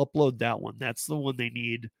PDF. Upload that one. That's the one they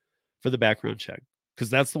need for the background check, because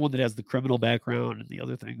that's the one that has the criminal background and the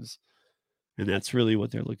other things. And that's really what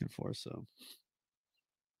they're looking for. So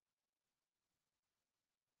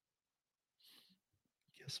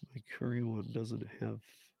I guess my Curry one doesn't have.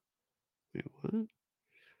 Wait, what?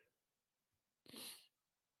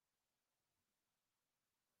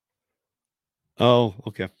 Oh,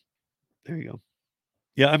 okay. There you go.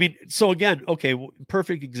 Yeah, I mean, so again, okay,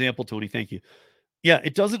 perfect example, Tony. Thank you. Yeah,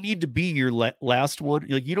 it doesn't need to be your last one.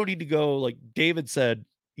 Like, you don't need to go, like David said,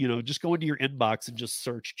 just go into your inbox and just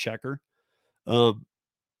search checker.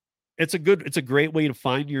 It's a great way to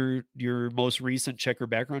find your most recent checker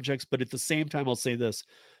background checks. But at the same time, I'll say this: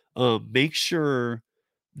 make sure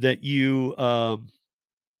that you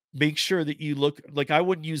look. Like, I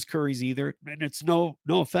wouldn't use Curry's either, and it's no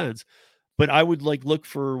offense, but I would look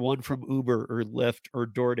for one from Uber or Lyft or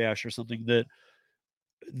DoorDash or something that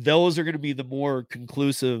those are going to be the more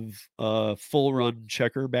conclusive full run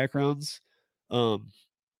checker backgrounds. And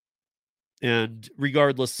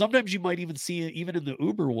regardless, sometimes you might even see it even in the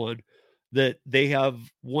Uber one that they have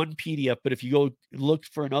one PDF, but if you go look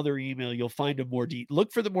for another email, you'll find a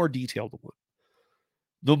look for the more detailed one.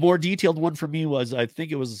 The more detailed one for me was, I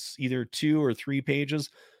think it was either 2 or 3 pages.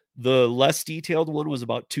 The less detailed one was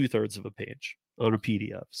about 2/3 of a page on a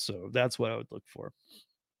PDF. So that's what I would look for.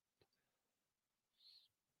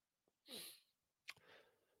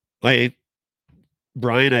 Brian,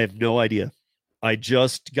 I have no idea. I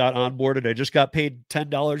just got onboarded. I just got paid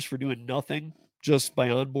 $10 for doing nothing just by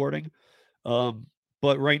onboarding.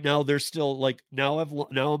 But right now they're still now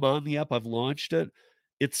I'm on the app. I've launched it.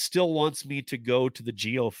 It still wants me to go to the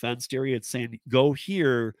geo-fenced area. It's saying go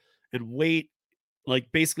here and wait,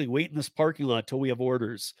 basically wait in this parking lot till we have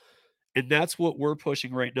orders. And that's what we're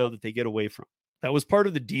pushing right now that they get away from. That was part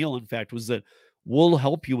of the deal, in fact, was that we'll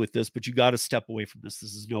help you with this, but you got to step away from this.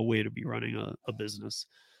 This is no way to be running a business.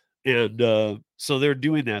 And so they're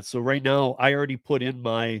doing that. So right now I already put in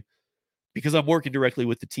because I'm working directly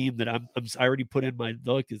with the team that I already put in my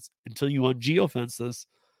look is until you ungeofence this,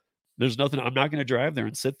 There's nothing. I'm not going to drive there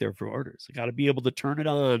and sit there for orders. I got to be able to turn it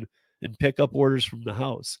on and pick up orders from the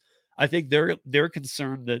house. I think they're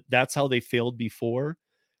concerned that that's how they failed before,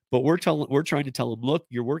 but we're trying to tell them, look,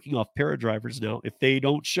 you're working off para drivers now. If they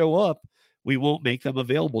don't show up, we won't make them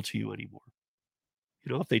available to you anymore.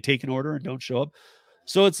 You know, if they take an order and don't show up.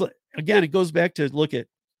 So it's like, again, it goes back to look at,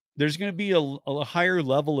 there's going to be a higher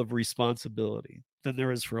level of responsibility than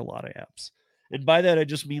there is for a lot of apps. And by that, I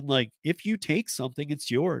just mean, like, if you take something, it's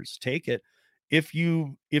yours. Take it. If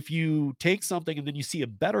you take something and then you see a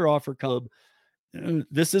better offer come,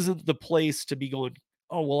 this isn't the place to be going,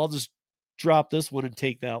 oh, well, I'll just drop this one and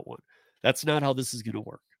take that one. That's not how this is going to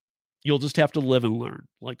work. You'll just have to live and learn.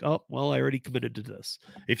 Like, oh, well, I already committed to this.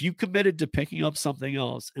 If you committed to picking up something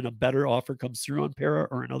else and a better offer comes through on Para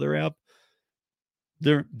or another app,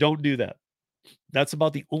 don't do that. That's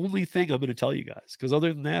about the only thing I'm going to tell you guys, because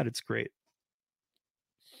other than that, it's great.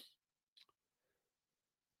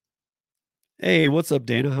 Hey, what's up,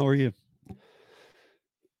 Dana? How are you?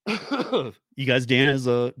 You guys, Dana's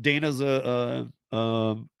a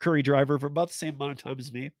Curry driver for about the same amount of time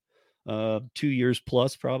as me, 2 years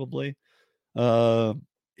plus probably,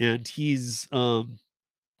 and he's in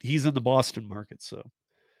the Boston market. So,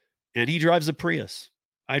 and he drives a Prius.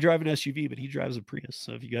 I drive an SUV, but he drives a Prius.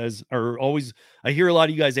 So if you guys are always, I hear a lot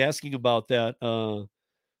of you guys asking about that,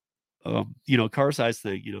 car size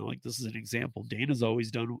thing. Like, this is an example. Dana's always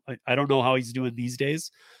done. I don't know how he's doing these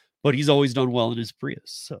days, but he's always done well in his Prius.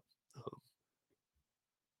 So.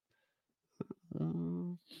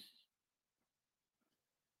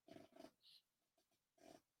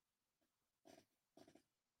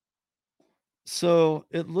 So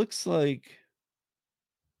it looks like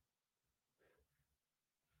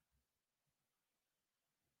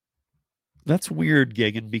that's weird,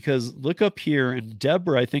 Gagan, because look up here, and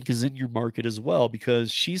Deborah, I think, is in your market as well,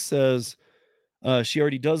 because she says she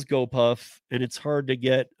already does GoPuff, and it's hard to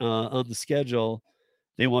get on the schedule.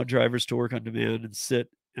 They want drivers to work on demand and sit.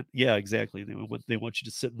 Yeah, exactly. They want you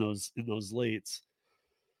to sit in those lates,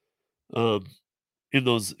 in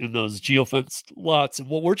those geofenced lots. And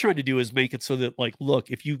what we're trying to do is make it so that, like, look,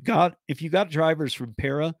 if you got drivers from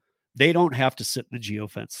Para, they don't have to sit in the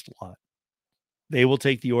geofenced lot. They will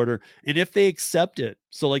take the order, and if they accept it,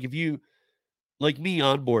 so like if you, like me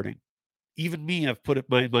onboarding, even me, I've put it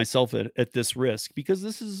myself at this risk, because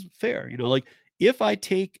this is fair. Like, if I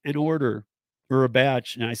take an order or a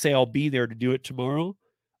batch and I say I'll be there to do it tomorrow,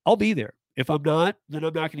 I'll be there. If I'm not, then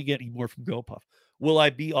I'm not going to get any more from GoPuff. Will I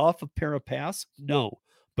be off of Parapass? No,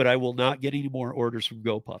 but I will not get any more orders from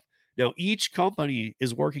GoPuff. Now, each company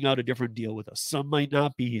is working out a different deal with us. Some might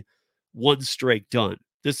not be one strike done.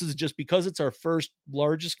 This is just because it's our first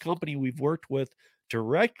largest company we've worked with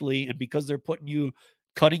directly, and because they're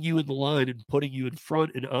cutting you in the line and putting you in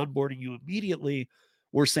front and onboarding you immediately,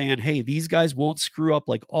 we're saying, hey, these guys won't screw up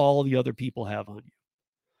like all the other people have on you.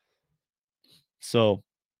 So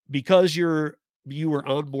because you were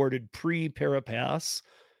onboarded pre-Parapass,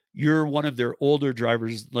 you're one of their older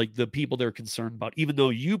drivers, like the people they're concerned about. Even though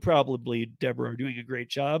you probably, Deborah, are doing a great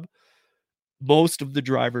job, most of the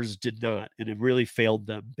drivers did not, and it really failed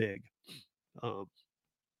them big. What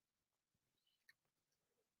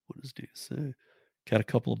does Dave say? Got a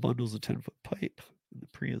couple of bundles of 10-foot pipe in the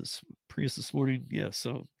Prius this morning. Yeah,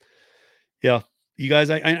 so yeah, you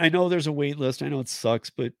guys, I know there's a wait list. I know it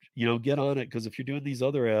sucks, but get on it, because if you're doing these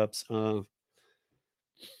other apps,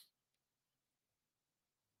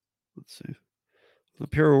 let's see, the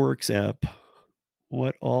ParaWorks app.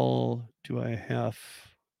 What all do I have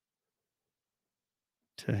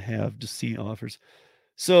to see offers?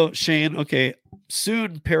 So Shane, okay,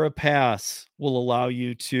 soon Parapass will allow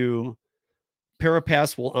you to.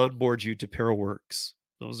 Parapass will onboard you to ParaWorks.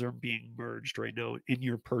 Those are being merged right now in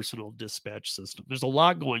your personal dispatch system. There's a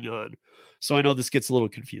lot going on, so I know this gets a little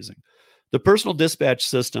confusing. The personal dispatch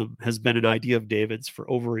system has been an idea of David's for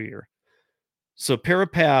over a year. So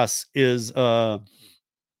Parapass is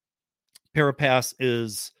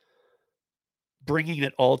bringing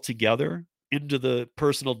it all together into the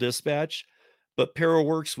personal dispatch. But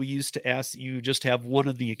ParaWorks, we used to ask that you just have one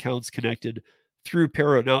of the accounts connected through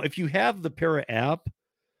Para. Now, if you have the Para app,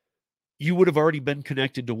 you would have already been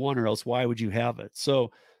connected to one, or else why would you have it?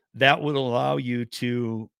 So that would allow you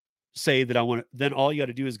to say that then all you got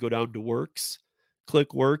to do is go down to Works,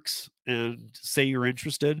 click Works, and say you're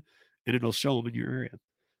interested, and it'll show them in your area.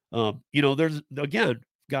 There's, again,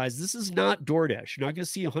 guys, this is not DoorDash. You're not going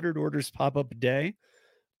to see 100 orders pop up a day,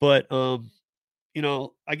 but I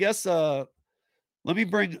guess let me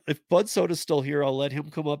if Bud Soda's still here, I'll let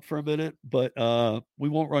him come up for a minute, but we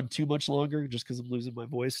won't run too much longer, just because I'm losing my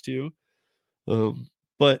voice too.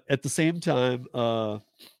 But at the same time,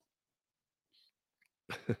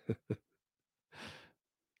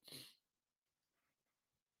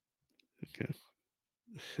 Okay.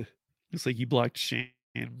 Looks like you blocked Shane,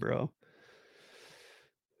 bro.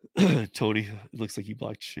 Tony, it looks like you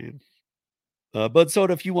blocked Shane. Bud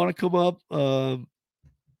Soda, if you want to come up,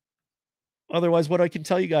 otherwise, what I can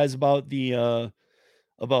tell you guys about the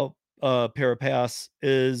about Parapass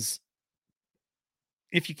is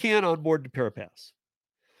if you can onboard to Parapass,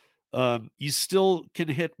 you still can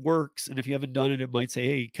hit Works, and if you haven't done it, it might say,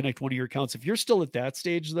 "Hey, connect one of your accounts." If you're still at that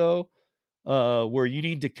stage, though, where you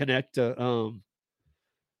need to connect,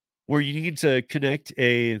 where you need to connect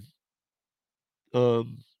an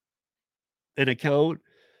account,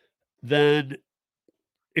 then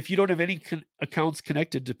if you don't have any accounts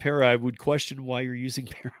connected to Para, I would question why you're using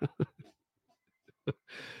Para.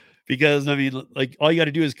 Because I mean, like all you got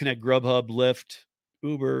to do is connect Grubhub, Lyft,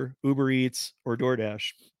 Uber, Uber Eats, or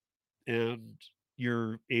DoorDash, and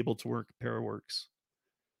you're able to work ParaWorks.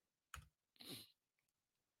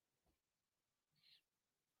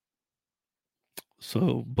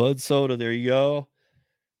 So Bud Soda, there you go.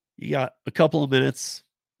 You got a couple of minutes.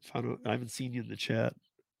 I haven't seen you in the chat.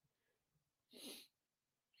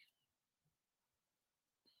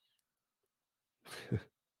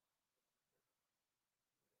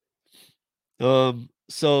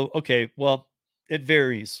 So okay, well, it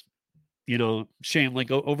varies. You know, Shane,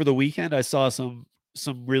 like over the weekend, I saw some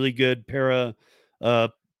really good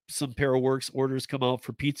some ParaWorks orders come out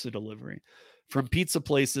for pizza delivery from pizza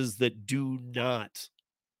places that do not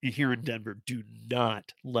here in Denver do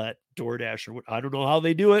not let DoorDash or I don't know how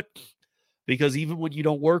they do it, because even when you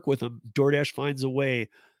don't work with them, DoorDash finds a way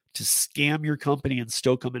to scam your company and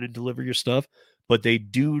still come in and deliver your stuff, but they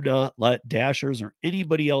do not let Dashers or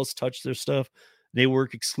anybody else touch their stuff. They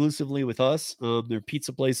work exclusively with us. They're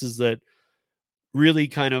pizza places that really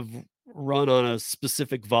kind of run on a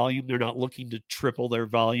specific volume. They're not looking to triple their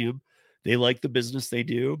volume. They like the business they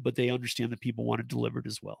do, but they understand that people want it delivered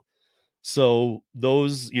as well. So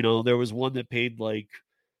those, you know, there was one that paid like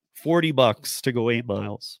 $40 to go 8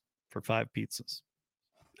 miles for 5 pizzas.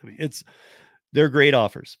 I mean, they're great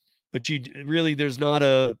offers, but you really, there's not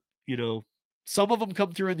a, you know, some of them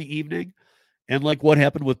come through in the evening. And like what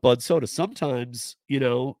happened with Bud Soda, sometimes, you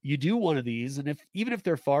know, you do one of these, and even if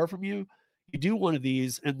they're far from you, you do one of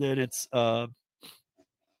these, and then it's the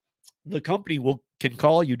company can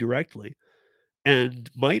call you directly and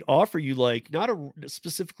might offer you like not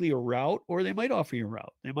specifically a route, or they might offer you a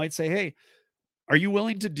route. They might say, "Hey, are you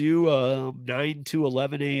willing to do 9 to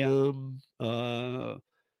 11 a.m. The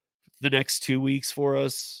next 2 weeks for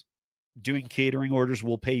us doing catering orders?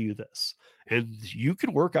 We'll pay you this." And you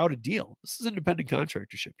can work out a deal. This is independent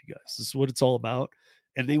contractorship, you guys. This is what it's all about.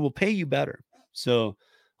 And they will pay you better. So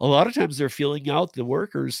a lot of times they're filling out the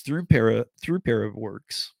workers through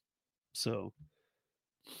ParaWorks. So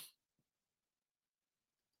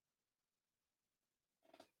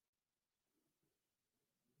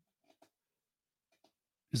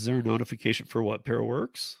is there a notification for what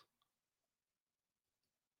ParaWorks?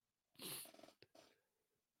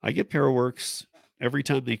 I get ParaWorks every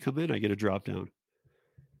time they come in. I get a drop down.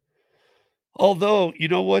 Although, you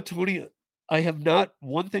know what, Tony,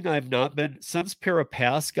 one thing I have not been since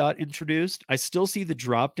Parapass got introduced, I still see the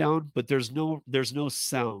drop down, but there's no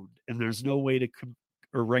sound, and there's no way to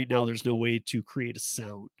or right now there's no way to create a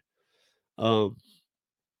sound.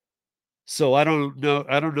 So I don't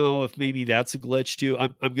know if maybe that's a glitch too.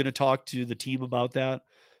 I'm going to talk to the team about that.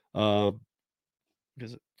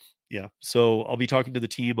 Yeah. So I'll be talking to the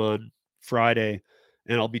team on Friday,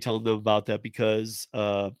 and I'll be telling them about that because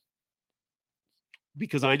I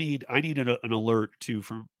need an alert too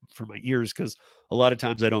for my ears, because a lot of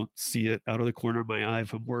times I don't see it out of the corner of my eye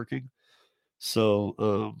if I'm working.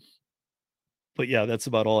 So, but yeah, that's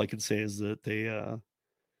about all I can say is that they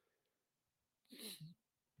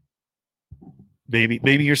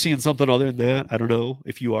maybe you're seeing something other than that. I don't know.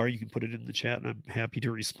 If you are, you can put it in the chat, and I'm happy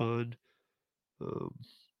to respond.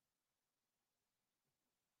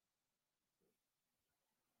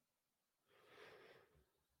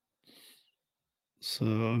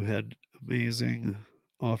 So had amazing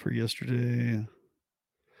offer yesterday.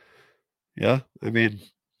 Yeah, I mean,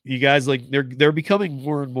 you guys, like, they're becoming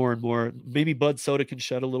more and more and more. Maybe Bud Soda can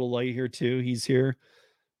shed a little light here too. He's here.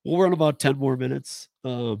 We'll run about 10 more minutes. I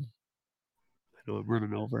know I'm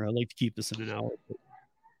running over. I like to keep this in an hour.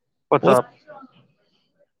 What's up?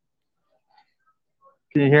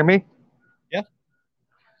 Can you hear me? Yeah.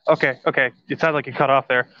 Okay. It sounds like you cut off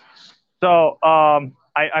there. So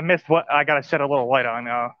I missed what I gotta shed a little light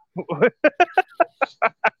on.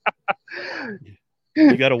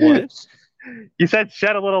 You got a what? You said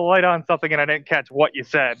shed a little light on something, and I didn't catch what you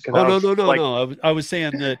said. Oh, no. I was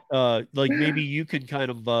saying that, like maybe you can kind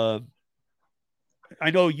of, I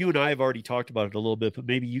know you and I have already talked about it a little bit, but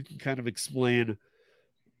maybe you can kind of explain,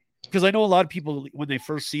 because I know a lot of people when they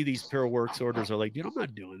first see these pair of works orders are like, dude, I'm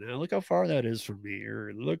not doing that. Look how far that is from me.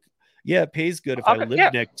 Or look, yeah, it pays good if I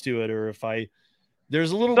live next to it, or if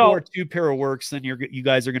there's a little more to pair of works than you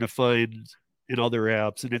guys are going to find in other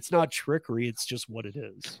apps, and it's not trickery. It's just what it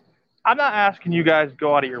is. I'm not asking you guys to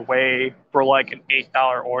go out of your way for like an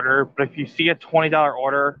 $8 order, but if you see a $20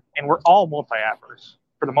 order, and we're all multi-appers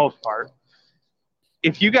for the most part,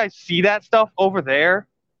 if you guys see that stuff over there,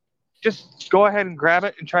 just go ahead and grab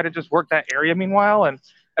it and try to just work that area meanwhile, and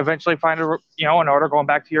eventually find an order going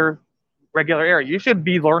back to your regular area. You should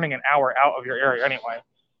be learning an hour out of your area anyway.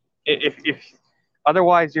 If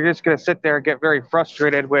otherwise, you're just going to sit there and get very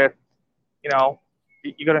frustrated with, you're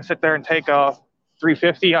going to sit there and take a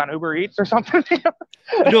 $3.50 on Uber Eats or something.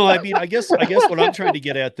 No, I mean, I guess what I'm trying to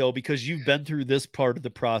get at though, because you've been through this part of the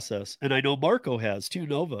process, and I know Marco has too,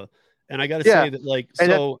 Nova. And I got to say that, like,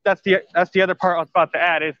 so that's the other part I was about to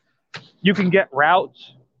add is you can get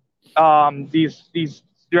routes. These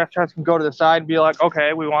restaurants can go to the side and be like,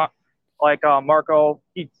 okay, we want like Marco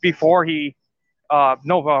before he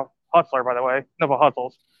Nova Hustler, by the way, Nova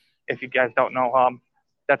Hustles. If you guys don't know,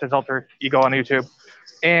 that's his alter ego on YouTube,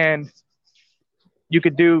 and you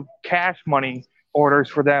could do cash money orders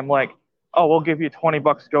for them, like, oh, we'll give you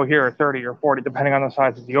 $20 to go here, or 30 or 40, depending on the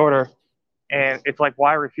size of the order. And it's like,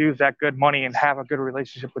 why refuse that good money and have a good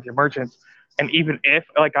relationship with your merchants? And even if,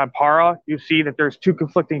 like on Para, you see that there's two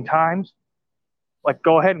conflicting times, like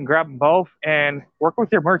go ahead and grab them both and work with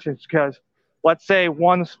your merchants, because let's say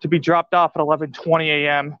one's to be dropped off at 11:20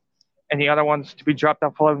 a.m. and the other one's to be dropped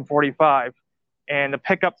off at 11:45, and the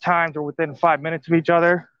pickup times are within 5 minutes of each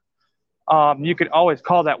other. You could always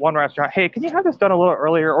call that one restaurant, hey, can you have this done a little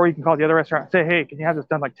earlier? Or you can call the other restaurant and say, hey, can you have this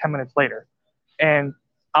done like 10 minutes later? And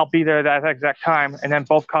I'll be there at that exact time. And then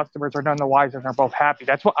both customers are none the wiser and they're both happy.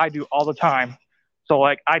 That's what I do all the time. So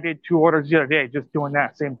like I did 2 orders the other day, just doing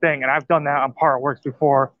that same thing. And I've done that on Para Works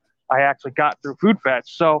before I actually got through Food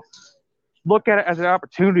Fetch. So look at it as an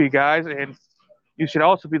opportunity, guys. And you should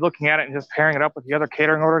also be looking at it and just pairing it up with the other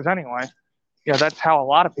catering orders anyway. That's how a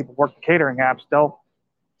lot of people work the catering apps. They'll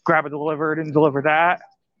grab it delivered and deliver that.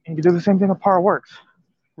 And you can do the same thing with Para Works.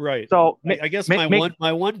 Right. So I guess my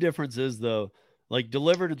one difference is, though, like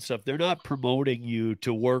delivered and stuff, they're not promoting you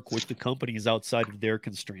to work with the companies outside of their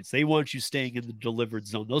constraints. They want you staying in the delivered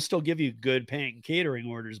zone. They'll still give you good paying catering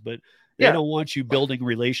orders, but they don't want you building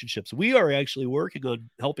relationships. We are actually working on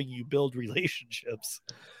helping you build relationships.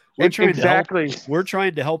 We're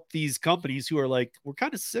trying to help these companies who are like, we're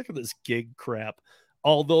kind of sick of this gig crap,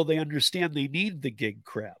 although they understand they need the gig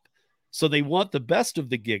crap. So they want the best of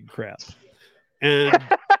the gig crap. And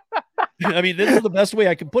I mean, this is the best way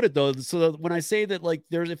I can put it, though. So when I say that, like,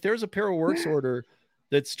 if there's a pair of works order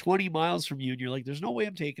that's 20 miles from you and you're like, there's no way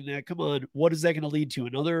I'm taking that. Come on. What is that going to lead to?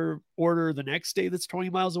 Another order the next day that's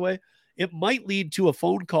 20 miles away? It might lead to a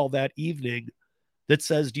phone call that evening that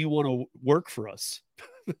says, do you want to work for us?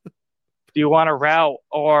 Do you want a route?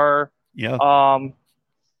 Or,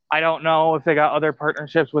 I don't know if they got other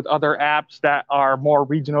partnerships with other apps that are more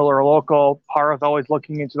regional or local. Para's always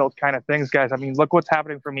looking into those kind of things, guys. I mean, look what's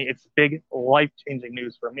happening for me. It's big, life-changing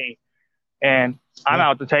news for me. And I'm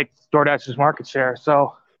out to take DoorDash's market share.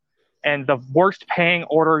 So, and the worst paying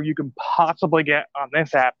order you can possibly get on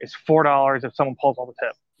this app is $4 if someone pulls all the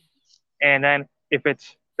tip. And then if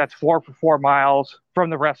that's 4 for 4 miles from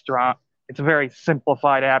the restaurant, it's a very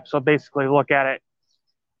simplified app. So basically look at it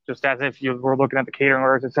just as if you were looking at the catering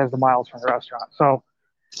orders, it says the miles from the restaurant. So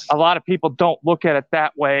a lot of people don't look at it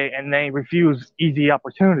that way, and they refuse easy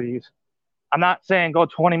opportunities. I'm not saying go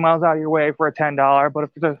 20 miles out of your way for a $10, but if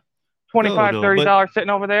there's a $25, $30 sitting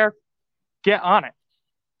over there, get on it.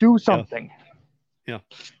 Do something. Yeah.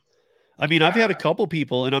 I mean, I've had a couple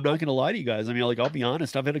people, and I'm not going to lie to you guys. I mean, like, I'll be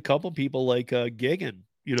honest. I've had a couple people like Gigan.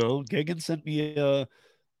 Gigan sent me a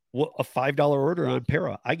 $5 order on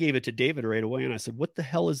Para. I gave it to David right away, and I said, what the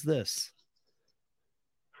hell is this?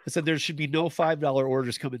 I said, there should be no $5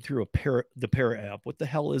 orders coming through the Para app. What the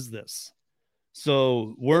hell is this?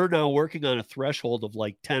 So we're now working on a threshold of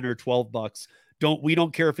like 10 or 12 bucks. We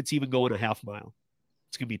don't care if it's even going a half mile.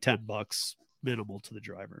 It's going to be 10 bucks minimal to the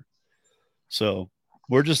driver. So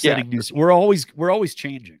we're just setting news. We're always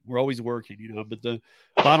changing. We're always working, but the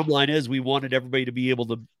bottom line is we wanted everybody to be able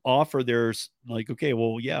to offer theirs, like, okay,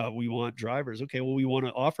 well, yeah, we want drivers. Okay, well, we want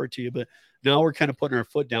to offer it to you, but now we're kind of putting our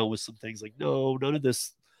foot down with some things like, no, none of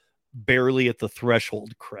this barely at the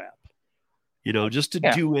threshold crap. You know, just to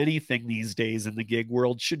Yeah. do anything these days in the gig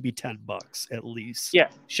world should be $10 at least. Yeah.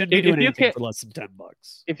 Shouldn't be If doing you anything can't- for less than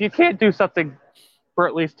 $10. If you can't do something for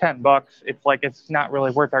at least $10, it's not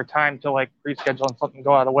really worth our time to like reschedule and something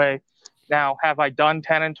go out of the way. Now, have I done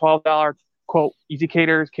 $10 and $12 quote easy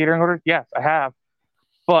catering orders? Yes, I have.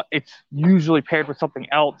 But it's usually paired with something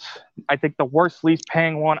else. I think the worst least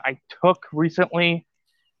paying one I took recently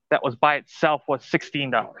that was by itself was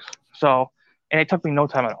 $16. So, and it took me no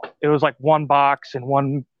time at all. It was like one box and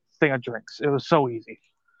one thing of drinks. It was so easy.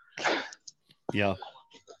 Yeah.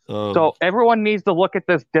 So everyone needs to look at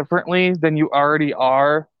this differently than you already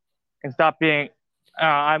are, and stop being,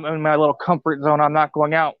 I'm in my little comfort zone. I'm not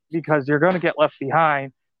going out, because you're going to get left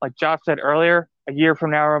behind. Like Josh said earlier, a year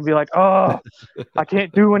from now, I'm going to be like, oh, I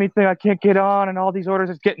can't do anything. I can't get on. And all these orders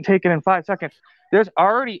is getting taken in 5 seconds. There's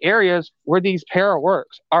already areas where these para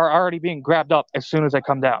works are already being grabbed up as soon as they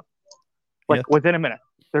come down. Like within a minute,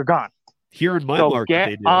 they're gone. Here in my So market, get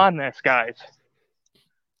they do. on this, guys.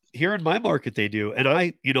 Here in my market, they do. And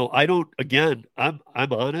I don't, again, I'm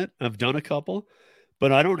on it. I've done a couple,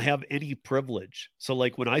 but I don't have any privilege. So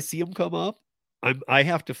like when I see them come up, I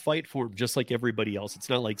have to fight for them just like everybody else. It's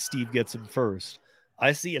not like Steve gets them first.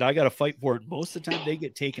 I see it. I got to fight for it. Most of the time they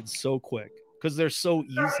get taken so quick because they're so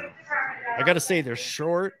easy. I got to say they're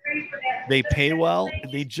short, they pay well,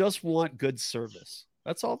 and they just want good service.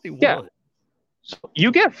 That's all they want. So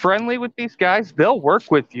you get friendly with these guys, they'll work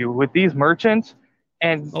with you, with these merchants,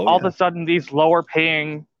 and all of a sudden these lower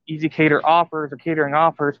paying easy cater offers or catering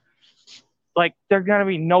offers, like they're going to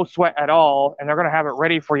be no sweat at all, and they're going to have it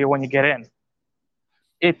ready for you when you get in.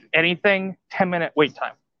 If anything, 10-minute wait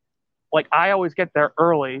time. Like I always get there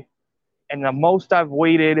early, and the most I've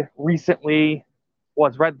waited recently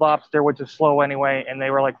was Red Lobster, which is slow anyway, and they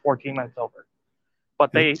were like 14 minutes over.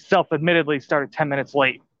 But they self-admittedly started 10 minutes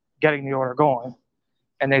late getting the order going.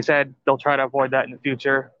 And they said they'll try to avoid that in the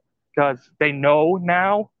future, because they know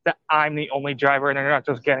now that I'm the only driver and they're not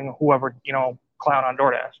just getting whoever, clown on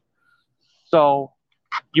DoorDash. So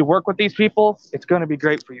you work with these people, it's going to be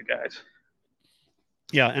great for you guys.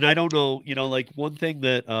 Yeah. And I don't know, like one thing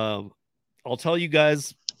that I'll tell you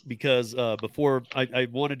guys, because before I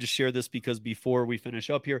wanted to share this, because before we finish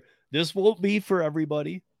up here, this won't be for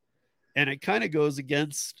everybody. And it kind of goes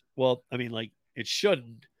against, it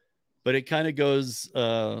shouldn't, but it kind of goes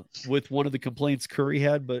with one of the complaints Curry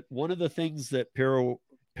had. But one of the things that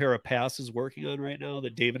Parapass is working on right now,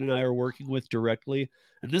 that David and I are working with directly,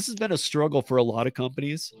 and this has been a struggle for a lot of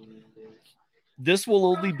companies. This will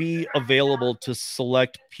only be available to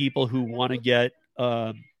select people who want to get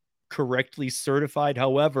correctly certified.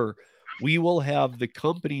 However, we will have the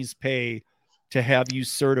companies pay to have you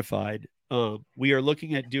certified. We are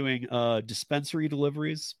looking at doing dispensary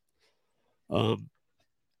deliveries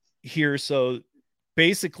here. So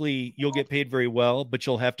basically you'll get paid very well, but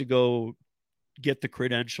you'll have to go get the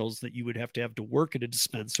credentials that you would have to work at a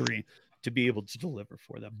dispensary to be able to deliver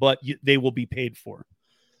for them. But they will be paid for.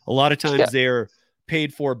 A lot of times they're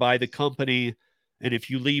paid for by the company. And if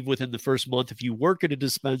you leave within the first month, if you work at a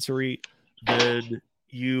dispensary, then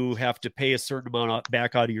you have to pay a certain amount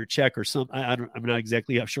back out of your check or something. I'm not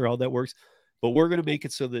exactly sure how that works, but we're going to make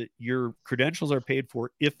it so that your credentials are paid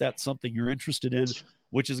for if that's something you're interested in,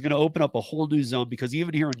 which is going to open up a whole new zone, because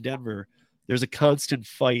even here in Denver, there's a constant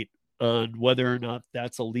fight on whether or not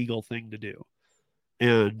that's a legal thing to do.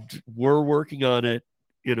 And we're working on it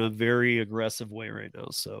in a very aggressive way right now.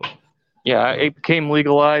 So yeah, it became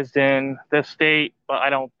legalized in this state, but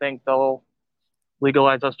I don't think they'll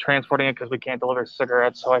legalize us transporting it, because we can't deliver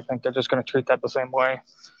cigarettes. So I think they're just going to treat that the same way.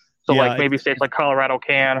 So like maybe states like Colorado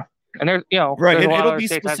can. And there's, right. There's It'll be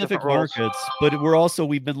specific markets, but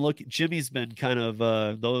we've been looking, Jimmy's been kind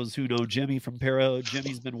of, those who know Jimmy from Para,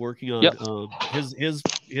 Jimmy's been working on, his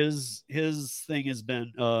thing has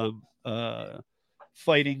been,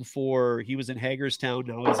 fighting for, he was in Hagerstown,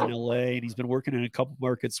 now he's in LA, and he's been working in a couple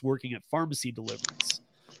markets, working at pharmacy deliveries.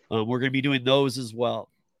 We're going to be doing those as well.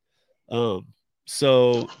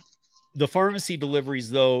 So the pharmacy deliveries,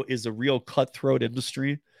 though, is a real cutthroat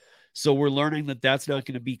industry. So we're learning that that's not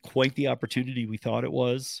going to be quite the opportunity we thought it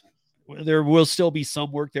was. There will still be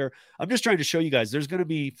some work there. I'm just trying to show you guys, there's going to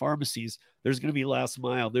be pharmacies, there's going to be last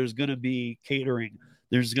mile, there's going to be catering,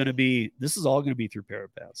 this is all going to be through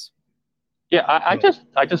Parapass. Yeah,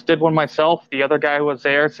 I just did one myself. The other guy was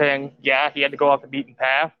there saying, he had to go off the beaten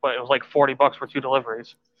path, but it was like $40 for 2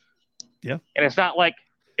 deliveries. Yeah. And it's not like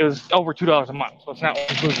it was over $2 a month, so it's not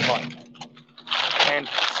like losing money. And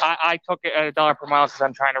I took it at $1 per mile because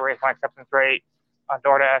I'm trying to raise my acceptance rate on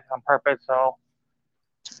DoorDash on purpose. So,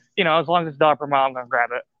 as long as it's $1 per mile, I'm going to grab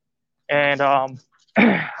it. And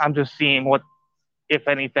I'm just seeing what if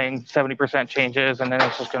anything, 70% changes, and then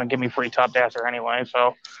it's just going to give me free Top Dasher anyway.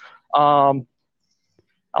 So I'll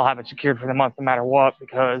have it secured for the month no matter what,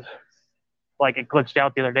 because like it glitched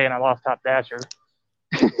out the other day and I lost Top Dasher.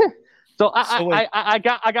 So I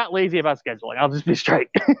got lazy about scheduling. I'll just be straight.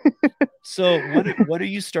 So when are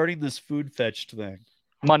you starting this food fetched thing?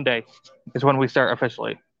 Monday is when we start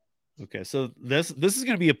officially. Okay, so this is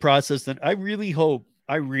going to be a process that I really hope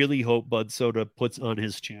Bud Soda puts on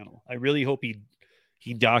his channel. I really hope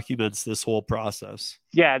he documents this whole process.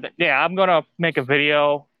 Yeah, I'm gonna make a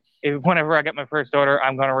video. Whenever I get my first order,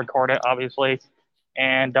 I'm gonna record it, obviously.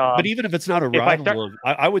 And but even if it's not a ride along,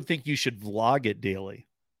 I would think you should vlog it daily,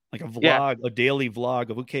 like a vlog, a daily vlog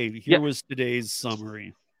of here was today's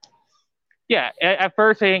summary. Yeah, at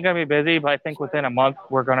first it ain't gonna be busy, but I think within a month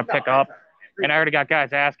we're gonna pick up. And I already got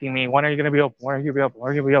guys asking me, when are you going to be open? When are you going to be open?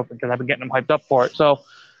 When are you going to be open? Because I've been getting them hyped up for it. So,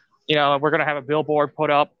 we're going to have a billboard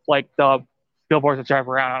put up, like the billboards that drive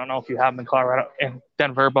around. I don't know if you have them in Colorado, in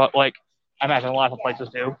Denver, but like I imagine a lot of places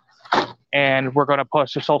do. And we're going to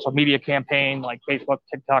push a social media campaign like Facebook,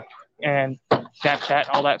 TikTok, and Snapchat and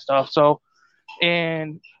all that stuff. So,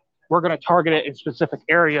 and we're going to target it in specific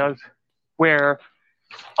areas where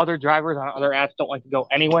other drivers on other apps don't like to go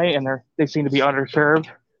anyway, and they seem to be underserved.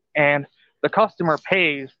 And the customer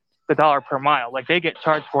pays the $1 per mile. Like they get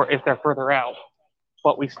charged for it if they're further out,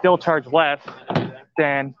 but we still charge less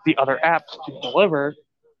than the other apps to deliver.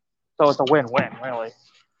 So it's a win-win, really.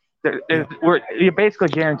 You're basically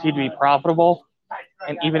guaranteed to be profitable.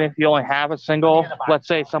 And even if you only have a single, let's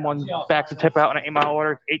say someone backs a tip out on an 8-mile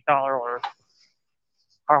order, it's $8 order.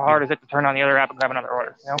 How hard is it to turn on the other app and grab another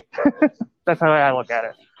order? That's how I look at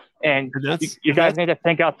it. And you guys need to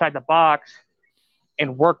think outside the box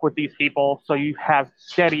and work with these people so you have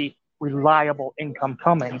steady, reliable income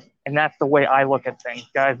coming. And that's the way I look at things,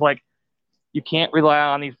 guys. Like, you can't rely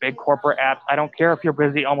on these big corporate apps. I don't care if you're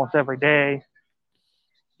busy almost every day.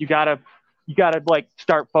 You gotta like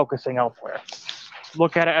start focusing elsewhere.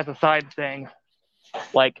 Look at it as a side thing.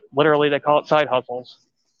 Like literally, they call it side hustles.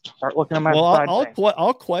 Start looking at them as a side thing.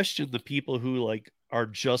 I'll question the people who like are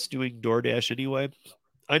just doing DoorDash anyway.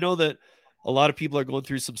 I know that a lot of people are going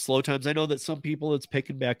through some slow times. I know that some people it's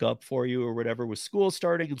picking back up for you or whatever with school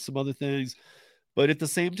starting and some other things. But at the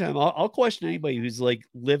same time, I'll question anybody who's like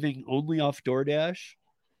living only off DoorDash.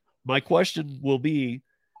 My question will be,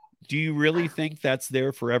 do you really think that's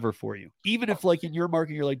there forever for you? Even if like in your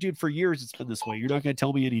market, you're like, dude, for years it's been this way. You're not going to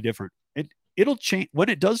tell me any different. It'll change. When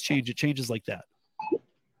it does change, it changes like that.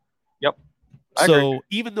 Yep. So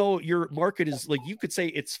even though your market is like, you could say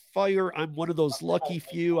it's fire. I'm one of those lucky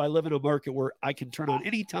few. I live in a market where I can turn on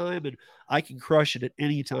any time and I can crush it at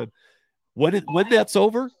any time. When that's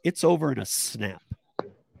over, it's over in a snap.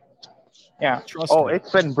 Yeah. Trust me.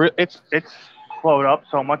 It's slowed up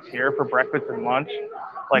so much here for breakfast and lunch.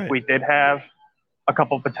 Like we did have a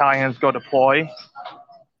couple of battalions go deploy,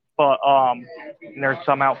 but there's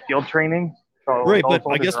some out field training. So but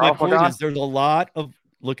I guess my point is there's a lot of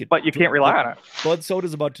but you can't rely on it. Bud Soda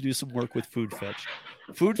is about to do some work with Food Fetch.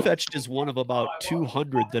 Food Fetched is one of about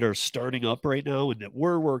 200 that are starting up right now and that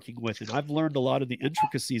we're working with. And I've learned a lot of the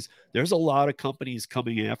intricacies. There's a lot of companies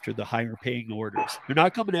coming after the higher paying orders. They're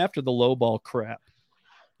not coming after the low ball crap,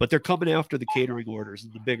 but they're coming after the catering orders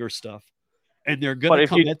and the bigger stuff. And they're going to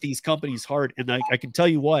come at these companies hard. And I can tell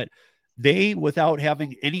you what, they, without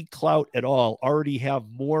having any clout at all, already have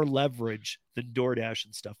more leverage than DoorDash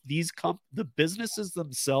and stuff. The businesses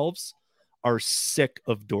themselves are sick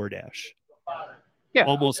of DoorDash. Yeah.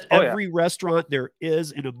 Almost every restaurant there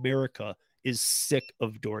is in America is sick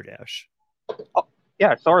of DoorDash. Oh,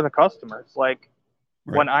 yeah, so are the customers. Like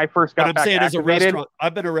when I first got back activated, as a restaurant,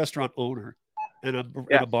 I've been a restaurant owner and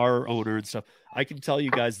a bar owner and stuff. I can tell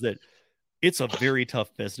you guys that it's a very tough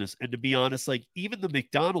business. And to be honest, like even the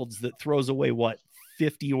McDonald's that throws away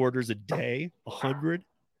 50 orders a day, 100,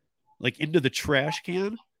 like into the trash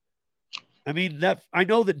can. I mean, I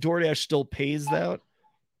know that DoorDash still pays that,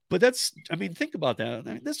 but think about that.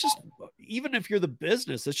 I mean, that's just, even if you're the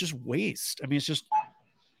business, that's just waste. I mean, it's just.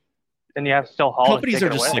 And you have to still haul companies are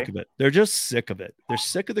just sick of it. They're just sick of it. They're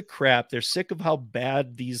sick of the crap. They're sick of how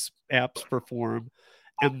bad these apps perform.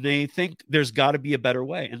 And they think there's got to be a better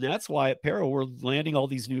way. And that's why at Pero we're landing all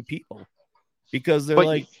these new people. Because they're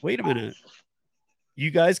like, wait a minute.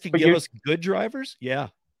 You guys can give us good drivers? Yeah.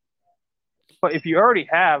 But if you already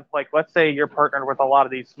have, like, let's say you're partnered with a lot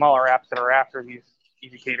of these smaller apps that are after these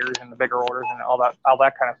easy caters and the bigger orders and all that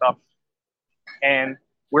kind of stuff. And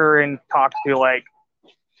we're in talks to, like,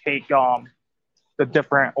 take the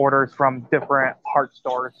different orders from different parts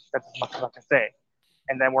stores. That's as much as I can say.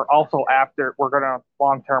 And then we're also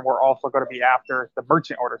long term, we're also going to be after the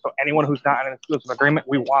merchant order. So anyone who's not in an exclusive agreement,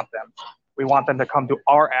 we want them. We want them to come to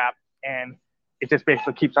our app, and it just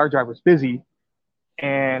basically keeps our drivers busy,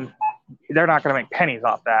 and they're not going to make pennies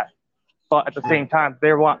off that. But at the same time,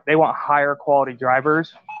 they want higher quality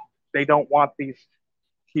drivers. They don't want these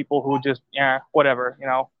people who just, whatever,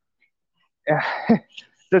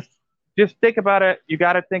 just think about it. You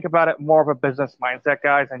got to think about it more of a business mindset,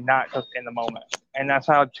 guys, and not just in the moment. And that's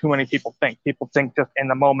how too many people think. People think just in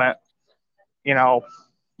the moment,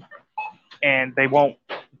 and they won't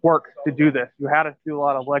work to do this. You had to do a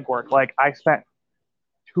lot of legwork. Like I spent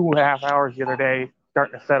 2.5 hours the other day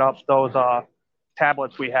starting to set up those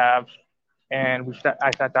tablets we have, and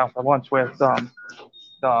I sat down for lunch with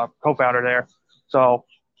the co-founder there. So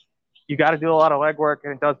you got to do a lot of legwork,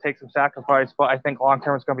 and it does take some sacrifice, but I think long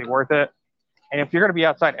term it's going to be worth it. And if you're going to be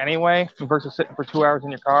outside anyway versus sitting for 2 hours in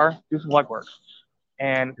your car, do some legwork.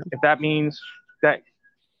 And if that means that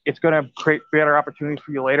it's going to create better opportunities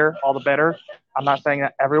for you later, all the better. I'm not saying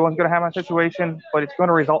that everyone's going to have my situation, but it's going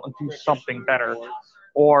to result into something better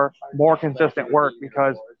or more consistent work,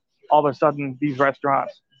 because all of a sudden these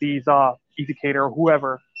restaurants, these ezCater or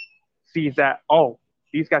whoever sees that, oh,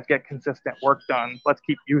 these guys get consistent work done. Let's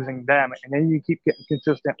keep using them. And then you keep getting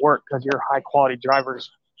consistent work because you're high quality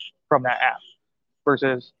drivers from that app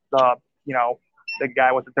versus the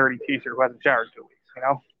guy with the dirty t-shirt who hasn't showered 2 weeks,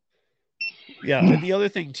 Yeah. And the other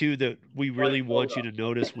thing too, that we really want you to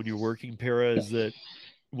notice when you're working Para is that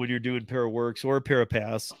when you're doing ParaWorks or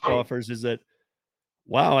ParaPass offers is that,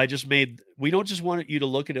 wow, we don't just want you to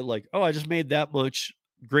look at it like, oh, I just made that much.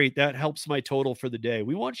 Great. That helps my total for the day.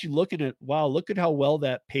 We want you looking at, wow, look at how well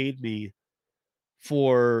that paid me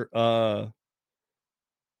for that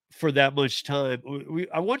much time.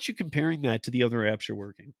 I want you comparing that to the other apps you're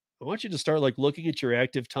working. I want you to start like looking at your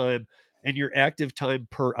active time and your active time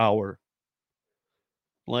per hour.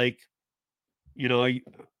 Like, I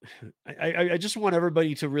just want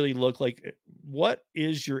everybody to really look like, what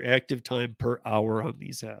is your active time per hour on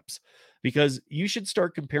these apps? Because you should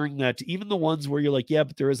start comparing that to even the ones where you're like, yeah,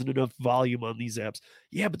 but there isn't enough volume on these apps.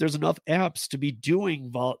 Yeah, but there's enough apps to be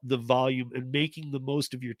doing the volume and making the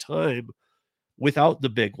most of your time without the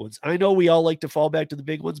big ones. I know we all like to fall back to the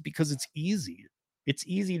big ones because it's easy. It's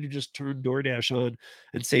easy to just turn DoorDash on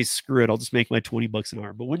and say, screw it, I'll just make my $20 an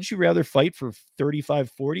hour. But wouldn't you rather fight for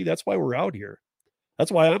 35, 40? That's why we're out here.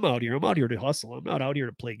 That's why I'm out here. I'm out here to hustle. I'm not out here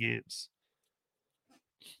to play games.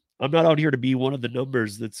 I'm not out here to be one of the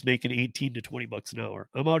numbers that's making 18 to $20 an hour.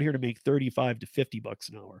 I'm out here to make 35 to $50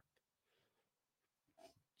 an hour.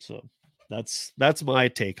 So that's my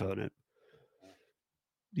take on it.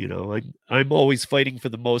 I'm always fighting for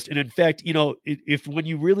the most. And in fact, if when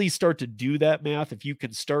you really start to do that math, if you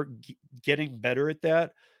can start getting better at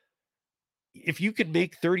that, if you can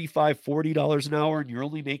make $35, $40 an hour and you're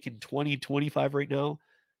only making 20, 25 right now,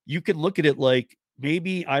 you can look at it like,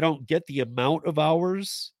 maybe I don't get the amount of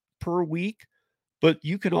hours per week, but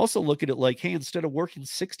you can also look at it like, hey, instead of working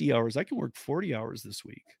 60 hours, I can work 40 hours this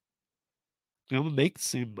week. I'm going to make the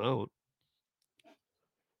same amount.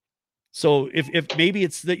 So if maybe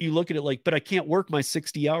it's that you look at it like, but I can't work my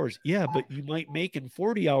 60 hours. Yeah, but you might make in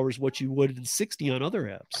 40 hours what you would in 60 on other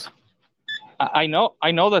apps. I know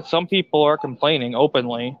that some people are complaining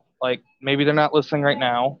openly. Like maybe they're not listening right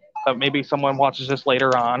now, but maybe someone watches this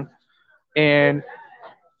later on. And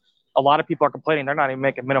a lot of people are complaining they're not even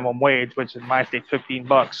making minimum wage, which in my state,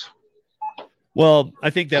 $15. Well, I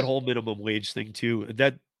think that whole minimum wage thing too,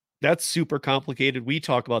 that's super complicated. We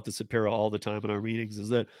talk about this at Para all the time in our meetings, is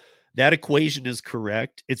that equation is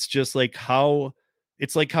correct. It's just like how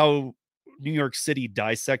New York City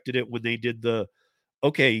dissected it when they did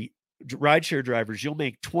rideshare drivers, you'll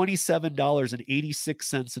make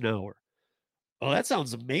 $27.86 an hour. Oh, that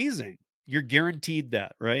sounds amazing. You're guaranteed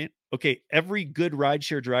that, right? Okay. Every good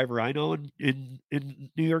rideshare driver I know in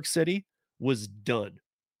New York City was done.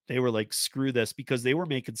 They were like, screw this, because they were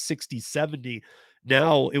making 60, 70.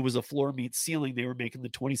 Now it was a floor meets ceiling. They were making the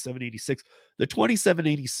 27.86. The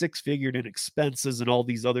 27.86 figured in expenses and all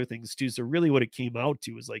these other things too. So really what it came out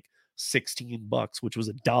to was like $16, which was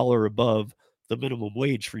 $1 above the minimum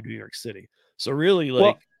wage for New York City. So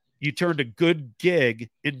really you turned a good gig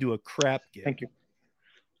into a crap gig. Thank you.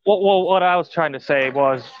 Well, what I was trying to say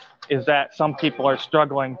is that some people are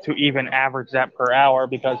struggling to even average that per hour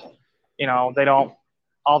because, they don't,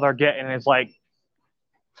 all they're getting is like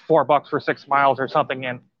 $4 for 6 miles or something,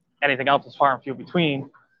 and anything else is far and few between.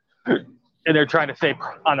 And they're trying to stay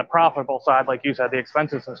on the profitable side, like you said, the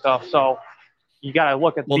expenses and stuff. So you got to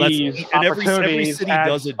look at these opportunities every city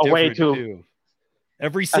does it a way to.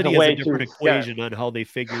 Every city has a different equation on how they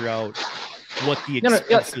figure out what the No, no,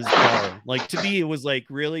 yeah. expenses are. Like, to me, it was like,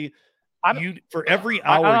 really, I'm- for every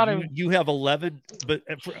I'm hour not you, even- you have 11. But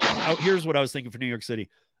here's what I was thinking for New York City,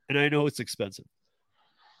 and I know it's expensive.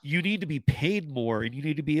 You need to be paid more, and you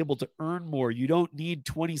need to be able to earn more. You don't need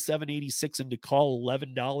 $27.86 and to call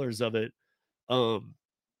 $11 of it,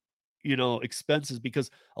 expenses, because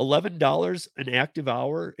 $11 an active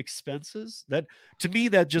hour expenses, that to me,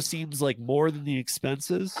 that just seems like more than the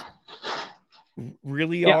expenses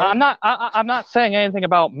really Yeah, are. I'm not saying anything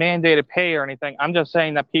about mandated pay or anything. I'm just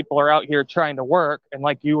saying that people are out here trying to work, and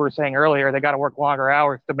like you were saying earlier, they got to work longer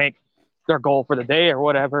hours to make their goal for the day or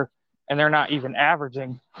whatever, and they're not even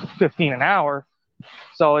averaging 15 an hour.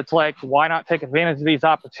 So it's like, why not take advantage of these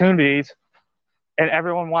opportunities? And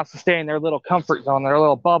everyone wants to stay in their little comfort zone, their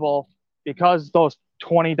little bubble, because those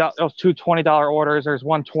two $20 orders, there's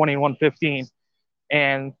 120, 115,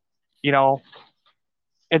 and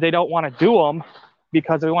if they don't want to do them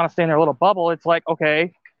because they want to stay in their little bubble, it's like,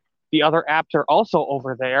 okay, the other apps are also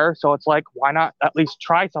over there, so it's like, why not at least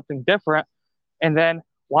try something different? And then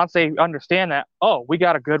once they understand that, oh, we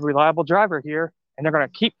got a good, reliable driver here, and they're going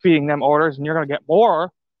to keep feeding them orders, and you're going to get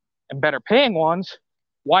more and better paying ones,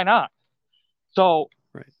 why not? So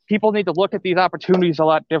people need to look at these opportunities a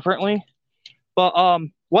lot differently. But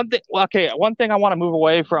one thing I want to move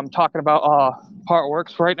away from talking about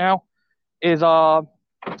Partworks right now is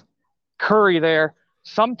Curry there.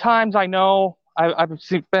 Sometimes I know I've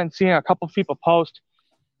been seeing a couple of people post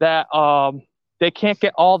that they can't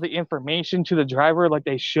get all the information to the driver like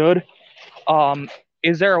they should.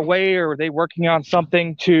 Is there a way, or are they working on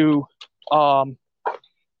something to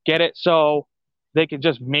get it so they can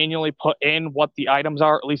just manually put in what the items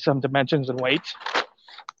are, at least some dimensions and weights?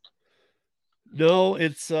 No,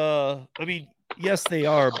 it's I mean, yes, they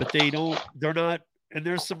are, but they're not, and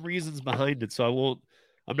there's some reasons behind it. So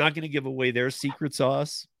I'm not going to give away their secret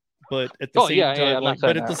sauce, but at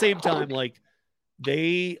the same time, like,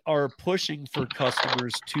 they are pushing for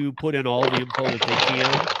customers to put in all the info that they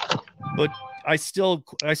can. But I still,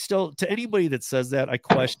 to anybody that says that, I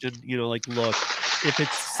question, like, look, if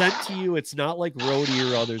it's sent to you, it's not like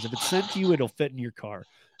Roadie or others. If it's sent to you, it'll fit in your car.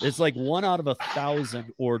 It's like 1 out of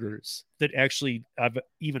 1,000 orders that actually I've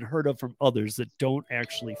even heard of from others that don't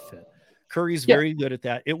actually fit. Curry's very good at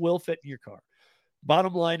that. It will fit in your car.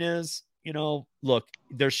 Bottom line is, look,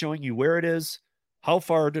 they're showing you where it is, how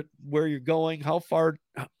far where you're going, how far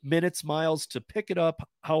minutes, miles to pick it up,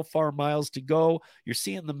 how far miles to go. You're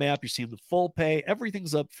seeing the map, you're seeing the full pay.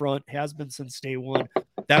 Everything's up front, has been since day one.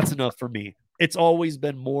 That's enough for me. It's always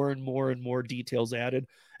been more and more and more details added.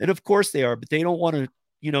 And of course they are, but they don't want to,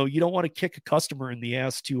 you don't want to kick a customer in the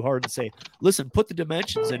ass too hard and say, listen, put the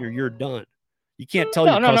dimensions in or you're done. You can't tell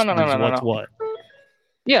your customers what's what.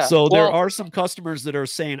 Yeah. So there are some customers that are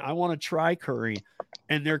saying, I want to try Curry,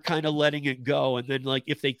 and they're kind of letting it go. And then, like,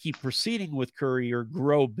 if they keep proceeding with Curry or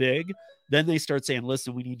grow big, then they start saying,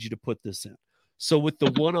 listen, we need you to put this in. So with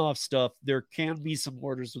the one-off stuff, there can be some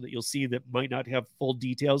orders that you'll see that might not have full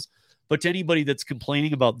details. But to anybody that's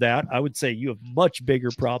complaining about that, I would say you have much bigger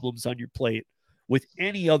problems on your plate with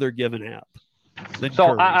any other given app than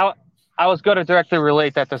Curry. I was going to directly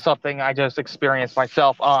relate that to something I just experienced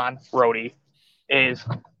myself on Roadie. Is,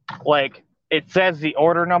 like, it says the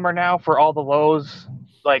order number now for all the lows,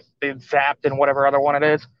 like the Zapped and whatever other one it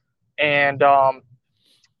is, and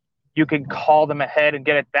you can call them ahead and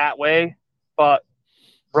get it that way. But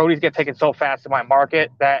Roadies get taken so fast in my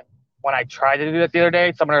market that when I tried to do that the other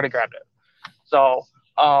day, someone already grabbed it. So,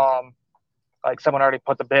 like, someone already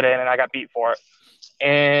put the bid in, and I got beat for it.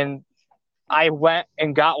 And I went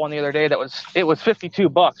and got one the other day it was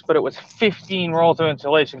 $52, but it was 15 rolls of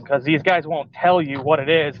insulation, because these guys won't tell you what it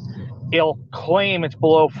is. It'll claim it's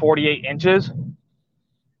below 48 inches.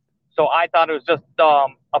 So I thought it was just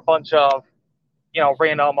a bunch of,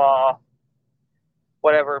 random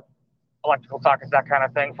whatever, electrical sockets, that kind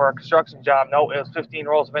of thing for a construction job. No, it was 15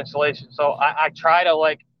 rolls of insulation. So I try to,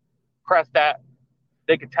 like, press that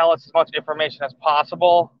they could tell us as much information as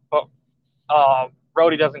possible, but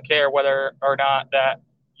Roadie doesn't care whether or not that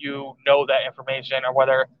you know that information or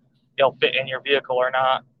whether it'll fit in your vehicle or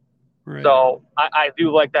not. Right. So I do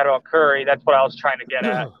like that about Curry. That's what I was trying to get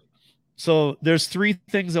at. So there's 3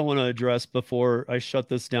 things I want to address before I shut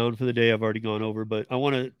this down for the day. I've already gone over, but I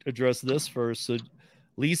want to address this first. So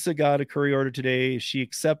Lisa got a Curry order today. She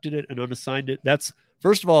accepted it and unassigned it.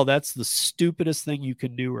 First of all, that's the stupidest thing you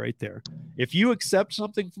can do right there. If you accept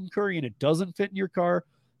something from Curry and it doesn't fit in your car,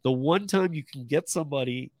 the one time you can get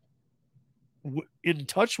somebody in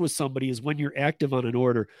touch with somebody is when you're active on an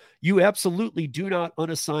order. You absolutely do not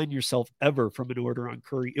unassign yourself ever from an order on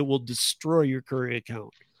Curry. It will destroy your Curry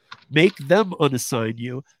account. make them unassign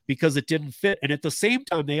you because it didn't fit. And at the same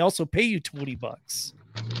time, they also pay you $20.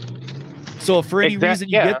 So if for any reason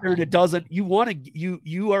you get there and it doesn't,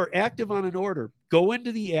 you are active on an order, go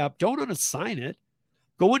into the app, don't unassign it.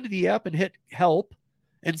 Go into the app and hit help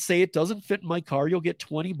and say it doesn't fit in my car. You'll get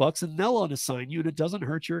 $20 and they'll unassign you and it doesn't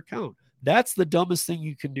hurt your account. That's the dumbest thing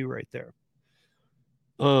you can do right there.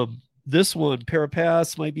 This one,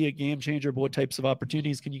 Parapass might be a game changer, but what types of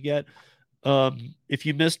opportunities can you get? If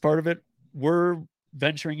you missed part of it, we're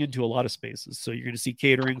venturing into a lot of spaces. So you're going to see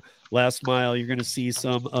catering, last mile. You're going to see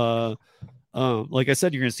some, like I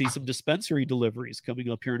said, you're going to see some dispensary deliveries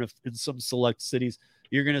coming up here in some select cities.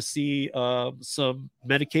 You're going to see some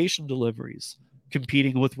medication deliveries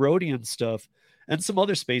competing with Rodian stuff and some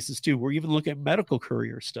other spaces too. We're even looking at medical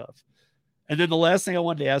courier stuff. And then the last thing I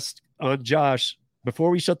wanted to ask on Josh, before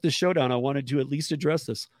we shut this show down, I wanted to at least address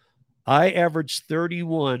this. I averaged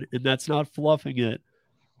 31, and that's not fluffing it,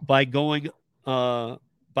 by going by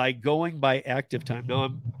active time.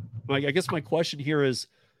 Now, I guess my question here is,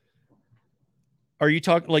 are you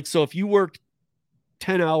talking like, so if you worked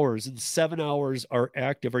 10 hours and 7 hours are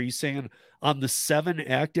active, are you saying on the 7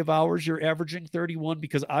 active hours you're averaging 31?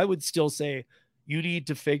 Because I would still say you need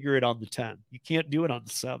to figure it on the 10. You can't do it on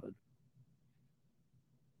the 7.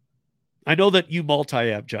 I know that you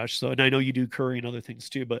multi-app, Josh, so, and I know you do Curry and other things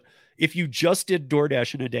too, but if you just did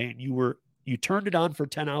DoorDash in a day and you turned it on for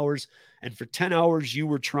 10 hours and for 10 hours you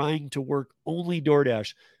were trying to work only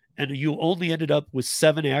DoorDash and you only ended up with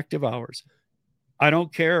 7 active hours, I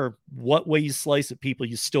don't care what way you slice it, people,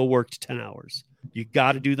 you still worked 10 hours. You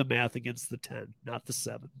got to do the math against the 10, not the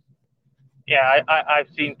 7. Yeah, I've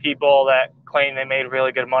seen people that claim they made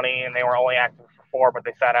really good money and they were only active for 4, but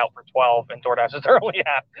they sat out for 12, and DoorDash is their only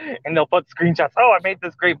app. And they'll put screenshots, oh, I made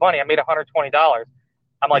this great money. I made $120.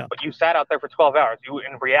 I'm like, but you sat out there for 12 hours. You,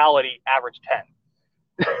 in reality, averaged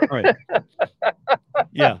 10. Right.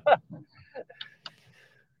 Yeah.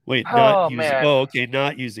 Wait,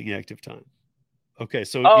 not using active time. Okay,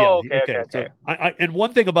 so okay. So and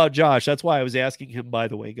one thing about Josh, that's why I was asking him, by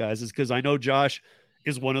the way, guys, is because I know Josh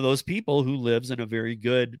is one of those people who lives in a very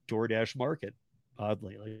good DoorDash market,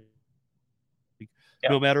 oddly.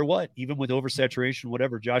 No matter what, even with oversaturation,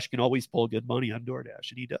 whatever, Josh can always pull good money on DoorDash,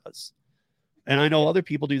 and he does. And I know other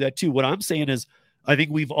people do that too. What I'm saying is, I think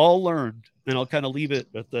we've all learned, and I'll kind of leave it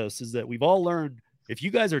at this, is that we've all learned, if you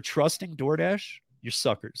guys are trusting DoorDash, you're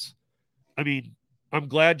suckers. I mean, I'm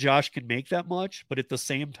glad Josh can make that much, but at the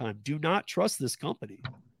same time, do not trust this company.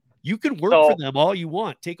 You can work for them all you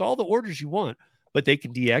want. Take all the orders you want, but they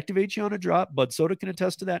can deactivate you on a drop. Bud Soda can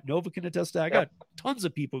attest to that. Nova can attest to that. I got tons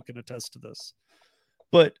of people who can attest to this.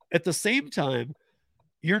 But at the same time,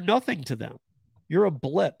 you're nothing to them. You're a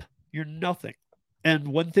blip. You're nothing. And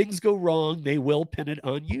when things go wrong, they will pin it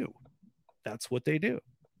on you. That's what they do.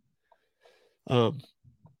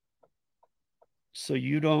 So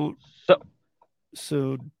you don't.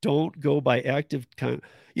 So don't go by active time.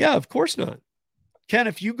 Yeah, of course not. Ken,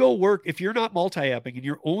 if you go work, if you're not multi-apping and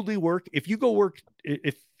you're only work, if you go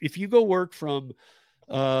work from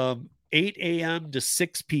 8 a.m. to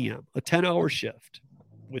 6 p.m., a 10-hour shift,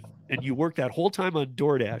 and you work that whole time on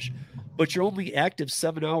DoorDash, but you're only active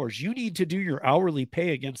 7 hours, you need to do your hourly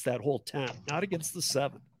pay against that whole 10, not against the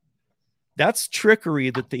 7. That's trickery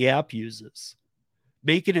that the app uses,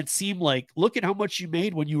 making it seem like, look at how much you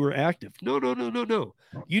made when you were active. No.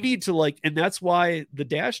 You need to and that's why the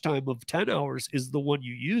dash time of 10 hours is the one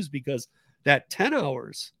you use, because that 10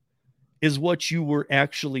 hours is what you were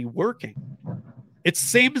actually working. It's the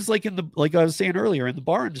same as like I was saying earlier, in the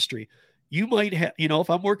bar industry. You might have, if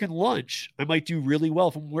I'm working lunch, I might do really well.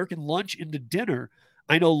 If I'm working lunch into dinner,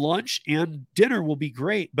 I know lunch and dinner will be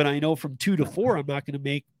great, but I know from 2 to 4, I'm not going to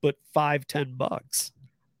make but $5-10.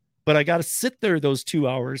 But I got to sit there those 2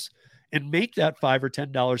 hours and make that $5 or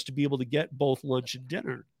 $10 to be able to get both lunch and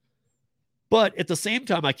dinner. But at the same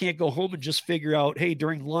time, I can't go home and just figure out, hey,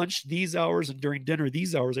 during lunch, these hours, and during dinner,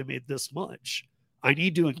 these hours, I made this much. I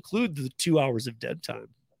need to include the 2 hours of dead time.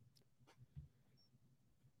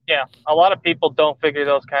 Yeah, a lot of people don't figure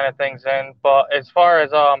those kind of things in. But as far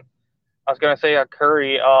as I was going to say,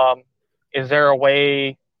 Curry, is there a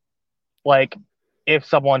way, like, if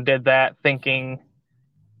someone did that, thinking,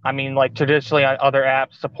 I mean, like, traditionally on other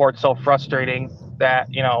apps, support's so frustrating that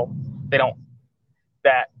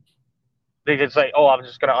they just say, oh, I'm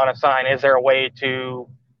just going to unassign. Is there a way to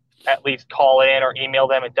at least call in or email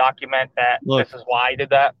them and document that this is why I did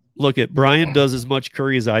that? Look, Brian does as much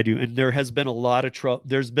Curry as I do, and there has been a lot of trouble.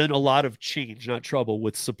 There's been a lot of change, not trouble,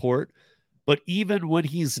 with support. But even when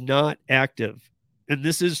he's not active, and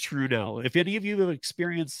this is true now, if any of you have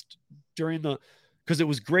experienced during the because it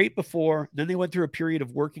was great before. Then they went through a period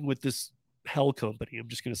of working with this hell company. I'm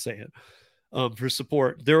just going to say it for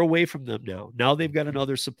support. They're away from them now. Now they've got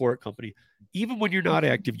another support company. Even when you're not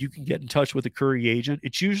active, you can get in touch with a Curry agent.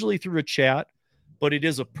 It's usually through a chat, but it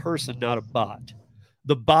is a person, not a bot.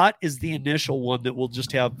 The bot is the initial one that will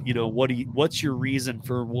just have, what's your reason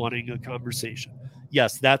for wanting a conversation?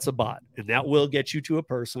 Yes, that's a bot, and that will get you to a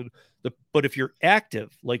person. But if you're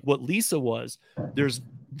active, like what Lisa was,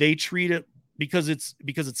 they treat it because it's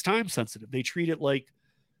time sensitive. They treat it like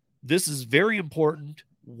this is very important.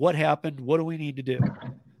 What happened? What do we need to do?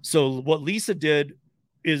 So what Lisa did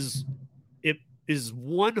is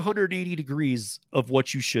 180 degrees of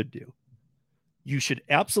what you should do. You should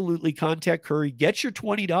absolutely contact Curry, get your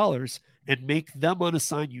 $20 and make them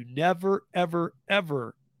unassign you. Never, ever,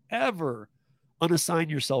 ever, ever unassign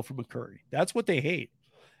yourself from a Curry. That's what they hate.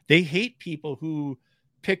 They hate people who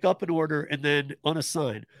pick up an order and then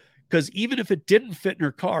unassign. Because even if it didn't fit in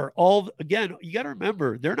her car, again, you got to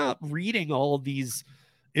remember, they're not reading all of these.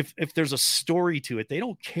 If there's a story to it, they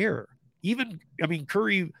don't care.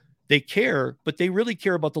 Curry, they care, but they really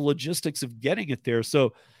care about the logistics of getting it there.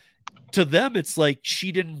 So to them, it's like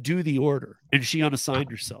she didn't do the order and she unassigned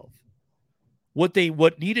herself. What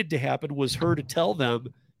needed to happen was her to tell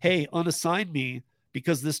them, hey, unassign me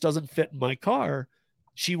because this doesn't fit in my car.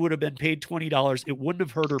 She would have been paid $20. It wouldn't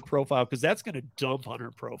have hurt her profile because that's going to dump on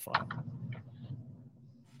her profile.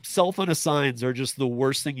 Self-unassigns are just the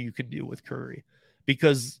worst thing you can do with Curry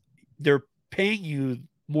because they're paying you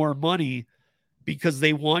more money because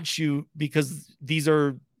they want you, because these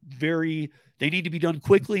are they need to be done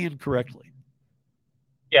quickly and correctly.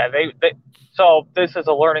 Yeah, so this is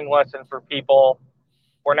a learning lesson for people.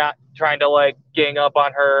 We're not trying to gang up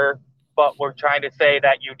on her, but we're trying to say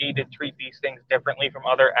that you need to treat these things differently from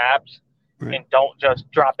other apps, right? And don't just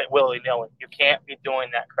drop it willy-nilly. You can't be doing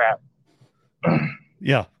that crap.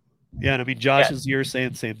 Yeah. Yeah. And Josh is here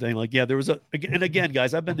saying the same thing. There was and again,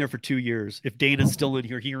 guys, I've been there for 2 years. If Dana's still in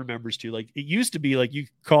here, he remembers too. It used to be you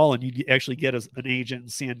call and you actually get an agent in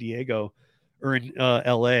San Diego or in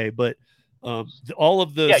LA, but all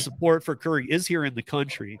of the support for Curry is here in the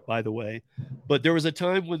country, by the way. But there was a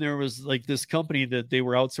time when there was this company that they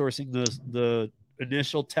were outsourcing the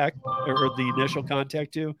initial tech or the initial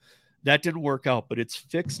contact to. That didn't work out, but it's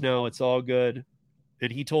fixed now. It's all good.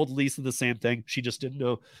 And he told Lisa the same thing. She just didn't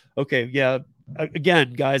know. Okay, yeah.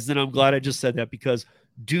 Again, guys, then I'm glad I just said that because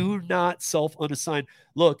do not self-unassign.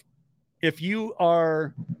 Look, if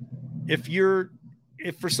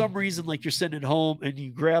for some reason, you're sitting at home and you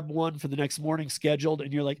grab one for the next morning scheduled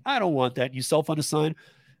and you're like, I don't want that, and you self-unassign,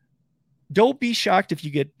 don't be shocked if you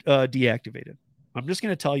get deactivated. I'm just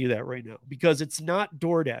going to tell you that right now because it's not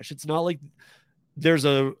DoorDash. It's not like there's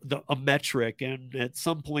a metric and at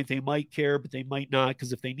some point they might care, but they might not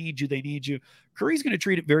because if they need you, they need you. Curry's going to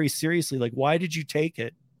treat it very seriously. Why did you take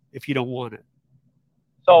it if you don't want it?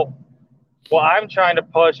 So what I'm trying to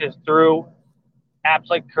push is through apps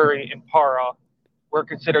like Curry and Para, we're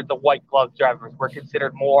considered the white glove drivers. We're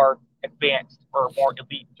considered more advanced or more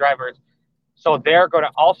elite drivers. So they're going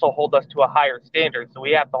to also hold us to a higher standard. So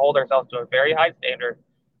we have to hold ourselves to a very high standard.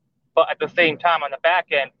 But at the same time, on the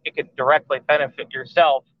back end, it could directly benefit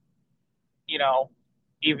yourself.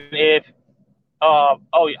 Even if,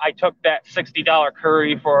 I took that $60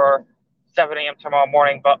 Curry for 7 a.m. tomorrow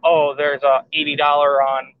morning, but, there's a $80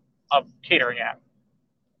 on a catering app.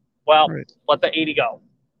 Well, right. Let the 80 go.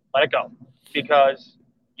 Let it go. Because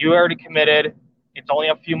you already committed. It's only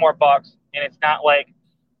a few more bucks. And it's not like,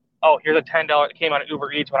 here's a $10 that came out of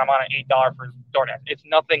Uber Eats when I'm on an $8 for DoorDash. It's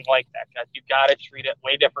nothing like that, guys. You got to treat it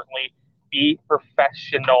way differently. Be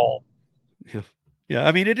professional.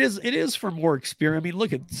 Yeah. It is for more experience.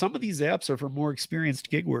 Look at some of these apps are for more experienced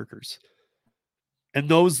gig workers. And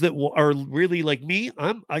those that are really like me,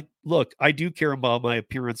 I do care about my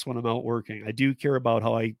appearance when I'm out working. I do care about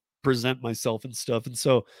how I present myself and stuff. And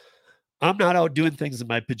so I'm not out doing things in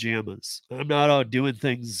my pajamas. I'm not out doing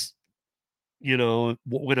things,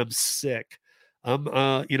 when I'm sick.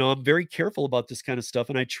 I'm very careful about this kind of stuff.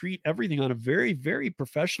 And I treat everything on a very, very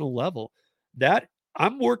professional level. That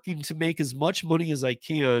I'm working to make as much money as I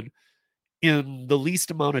can in the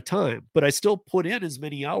least amount of time, but I still put in as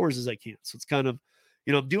many hours as I can. So it's kind of,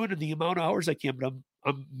 I'm doing the amount of hours I can, but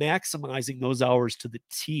I'm maximizing those hours to the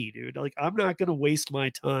T, dude. I'm not going to waste my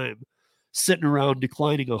time sitting around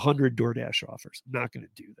declining 100 DoorDash offers. I'm not going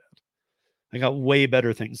to do that. I got way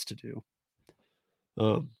better things to do.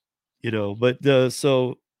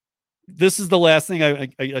 So this is the last thing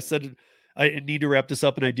I said. I need to wrap this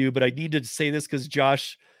up, and I do, but I need to say this because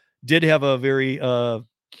Josh did have a very, I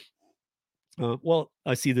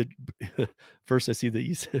see that first I see that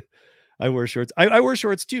you said, I wear shorts. I wear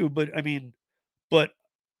shorts too, but I mean, but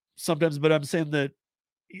sometimes, but I'm saying that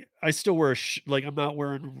I still wear like I'm not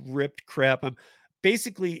wearing ripped crap. I'm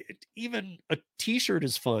basically even a t-shirt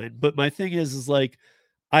is fine. But my thing is like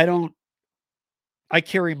I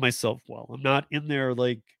carry myself well. I'm not in there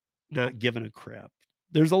like not giving a crap.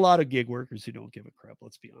 There's a lot of gig workers who don't give a crap.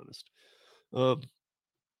 Let's be honest.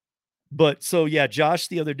 But so yeah, Josh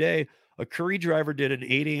the other day, a Curry driver did an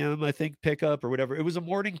 8 a.m. I think pickup or whatever. It was a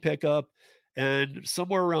morning pickup, and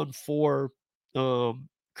somewhere around 4,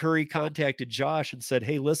 Curry contacted Josh and said,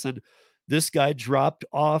 "Hey, listen, this guy dropped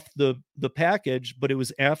off the package, but it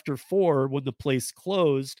was after 4 when the place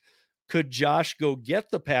closed. Could Josh go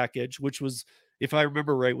get the package?" Which was, if I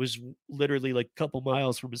remember right, was literally like a couple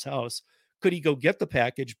miles from his house. Could he go get the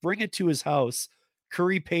package, bring it to his house?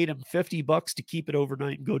 Curry paid him $50 to keep it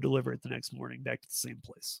overnight and go deliver it the next morning back to the same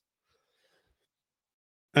place.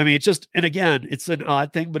 I mean, it's just, and again, it's an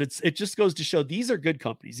odd thing, but it just goes to show these are good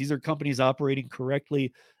companies. These are companies operating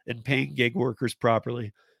correctly and paying gig workers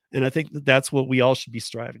properly. And I think that that's what we all should be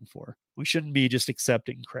striving for. We shouldn't be just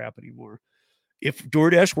accepting crap anymore. If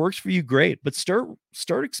DoorDash works for you, great, but start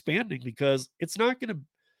expanding, because it's not going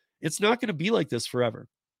to be like this forever.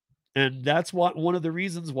 And that's one of the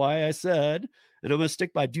reasons why I said, and I'm going to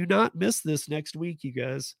stick by, do not miss this next week, you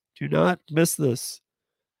guys. Do not miss this.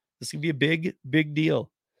 This can be a big, big deal.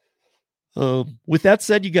 With that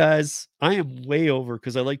said, you guys, I am way over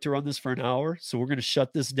because I like to run this for an hour. So we're going to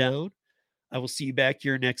shut this down. I will see you back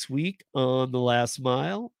here next week on The Last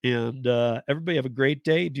Mile. And everybody have a great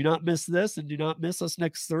day. Do not miss this, and do not miss us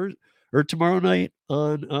next Thursday or tomorrow night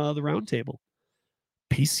on the Roundtable.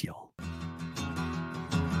 Peace, y'all.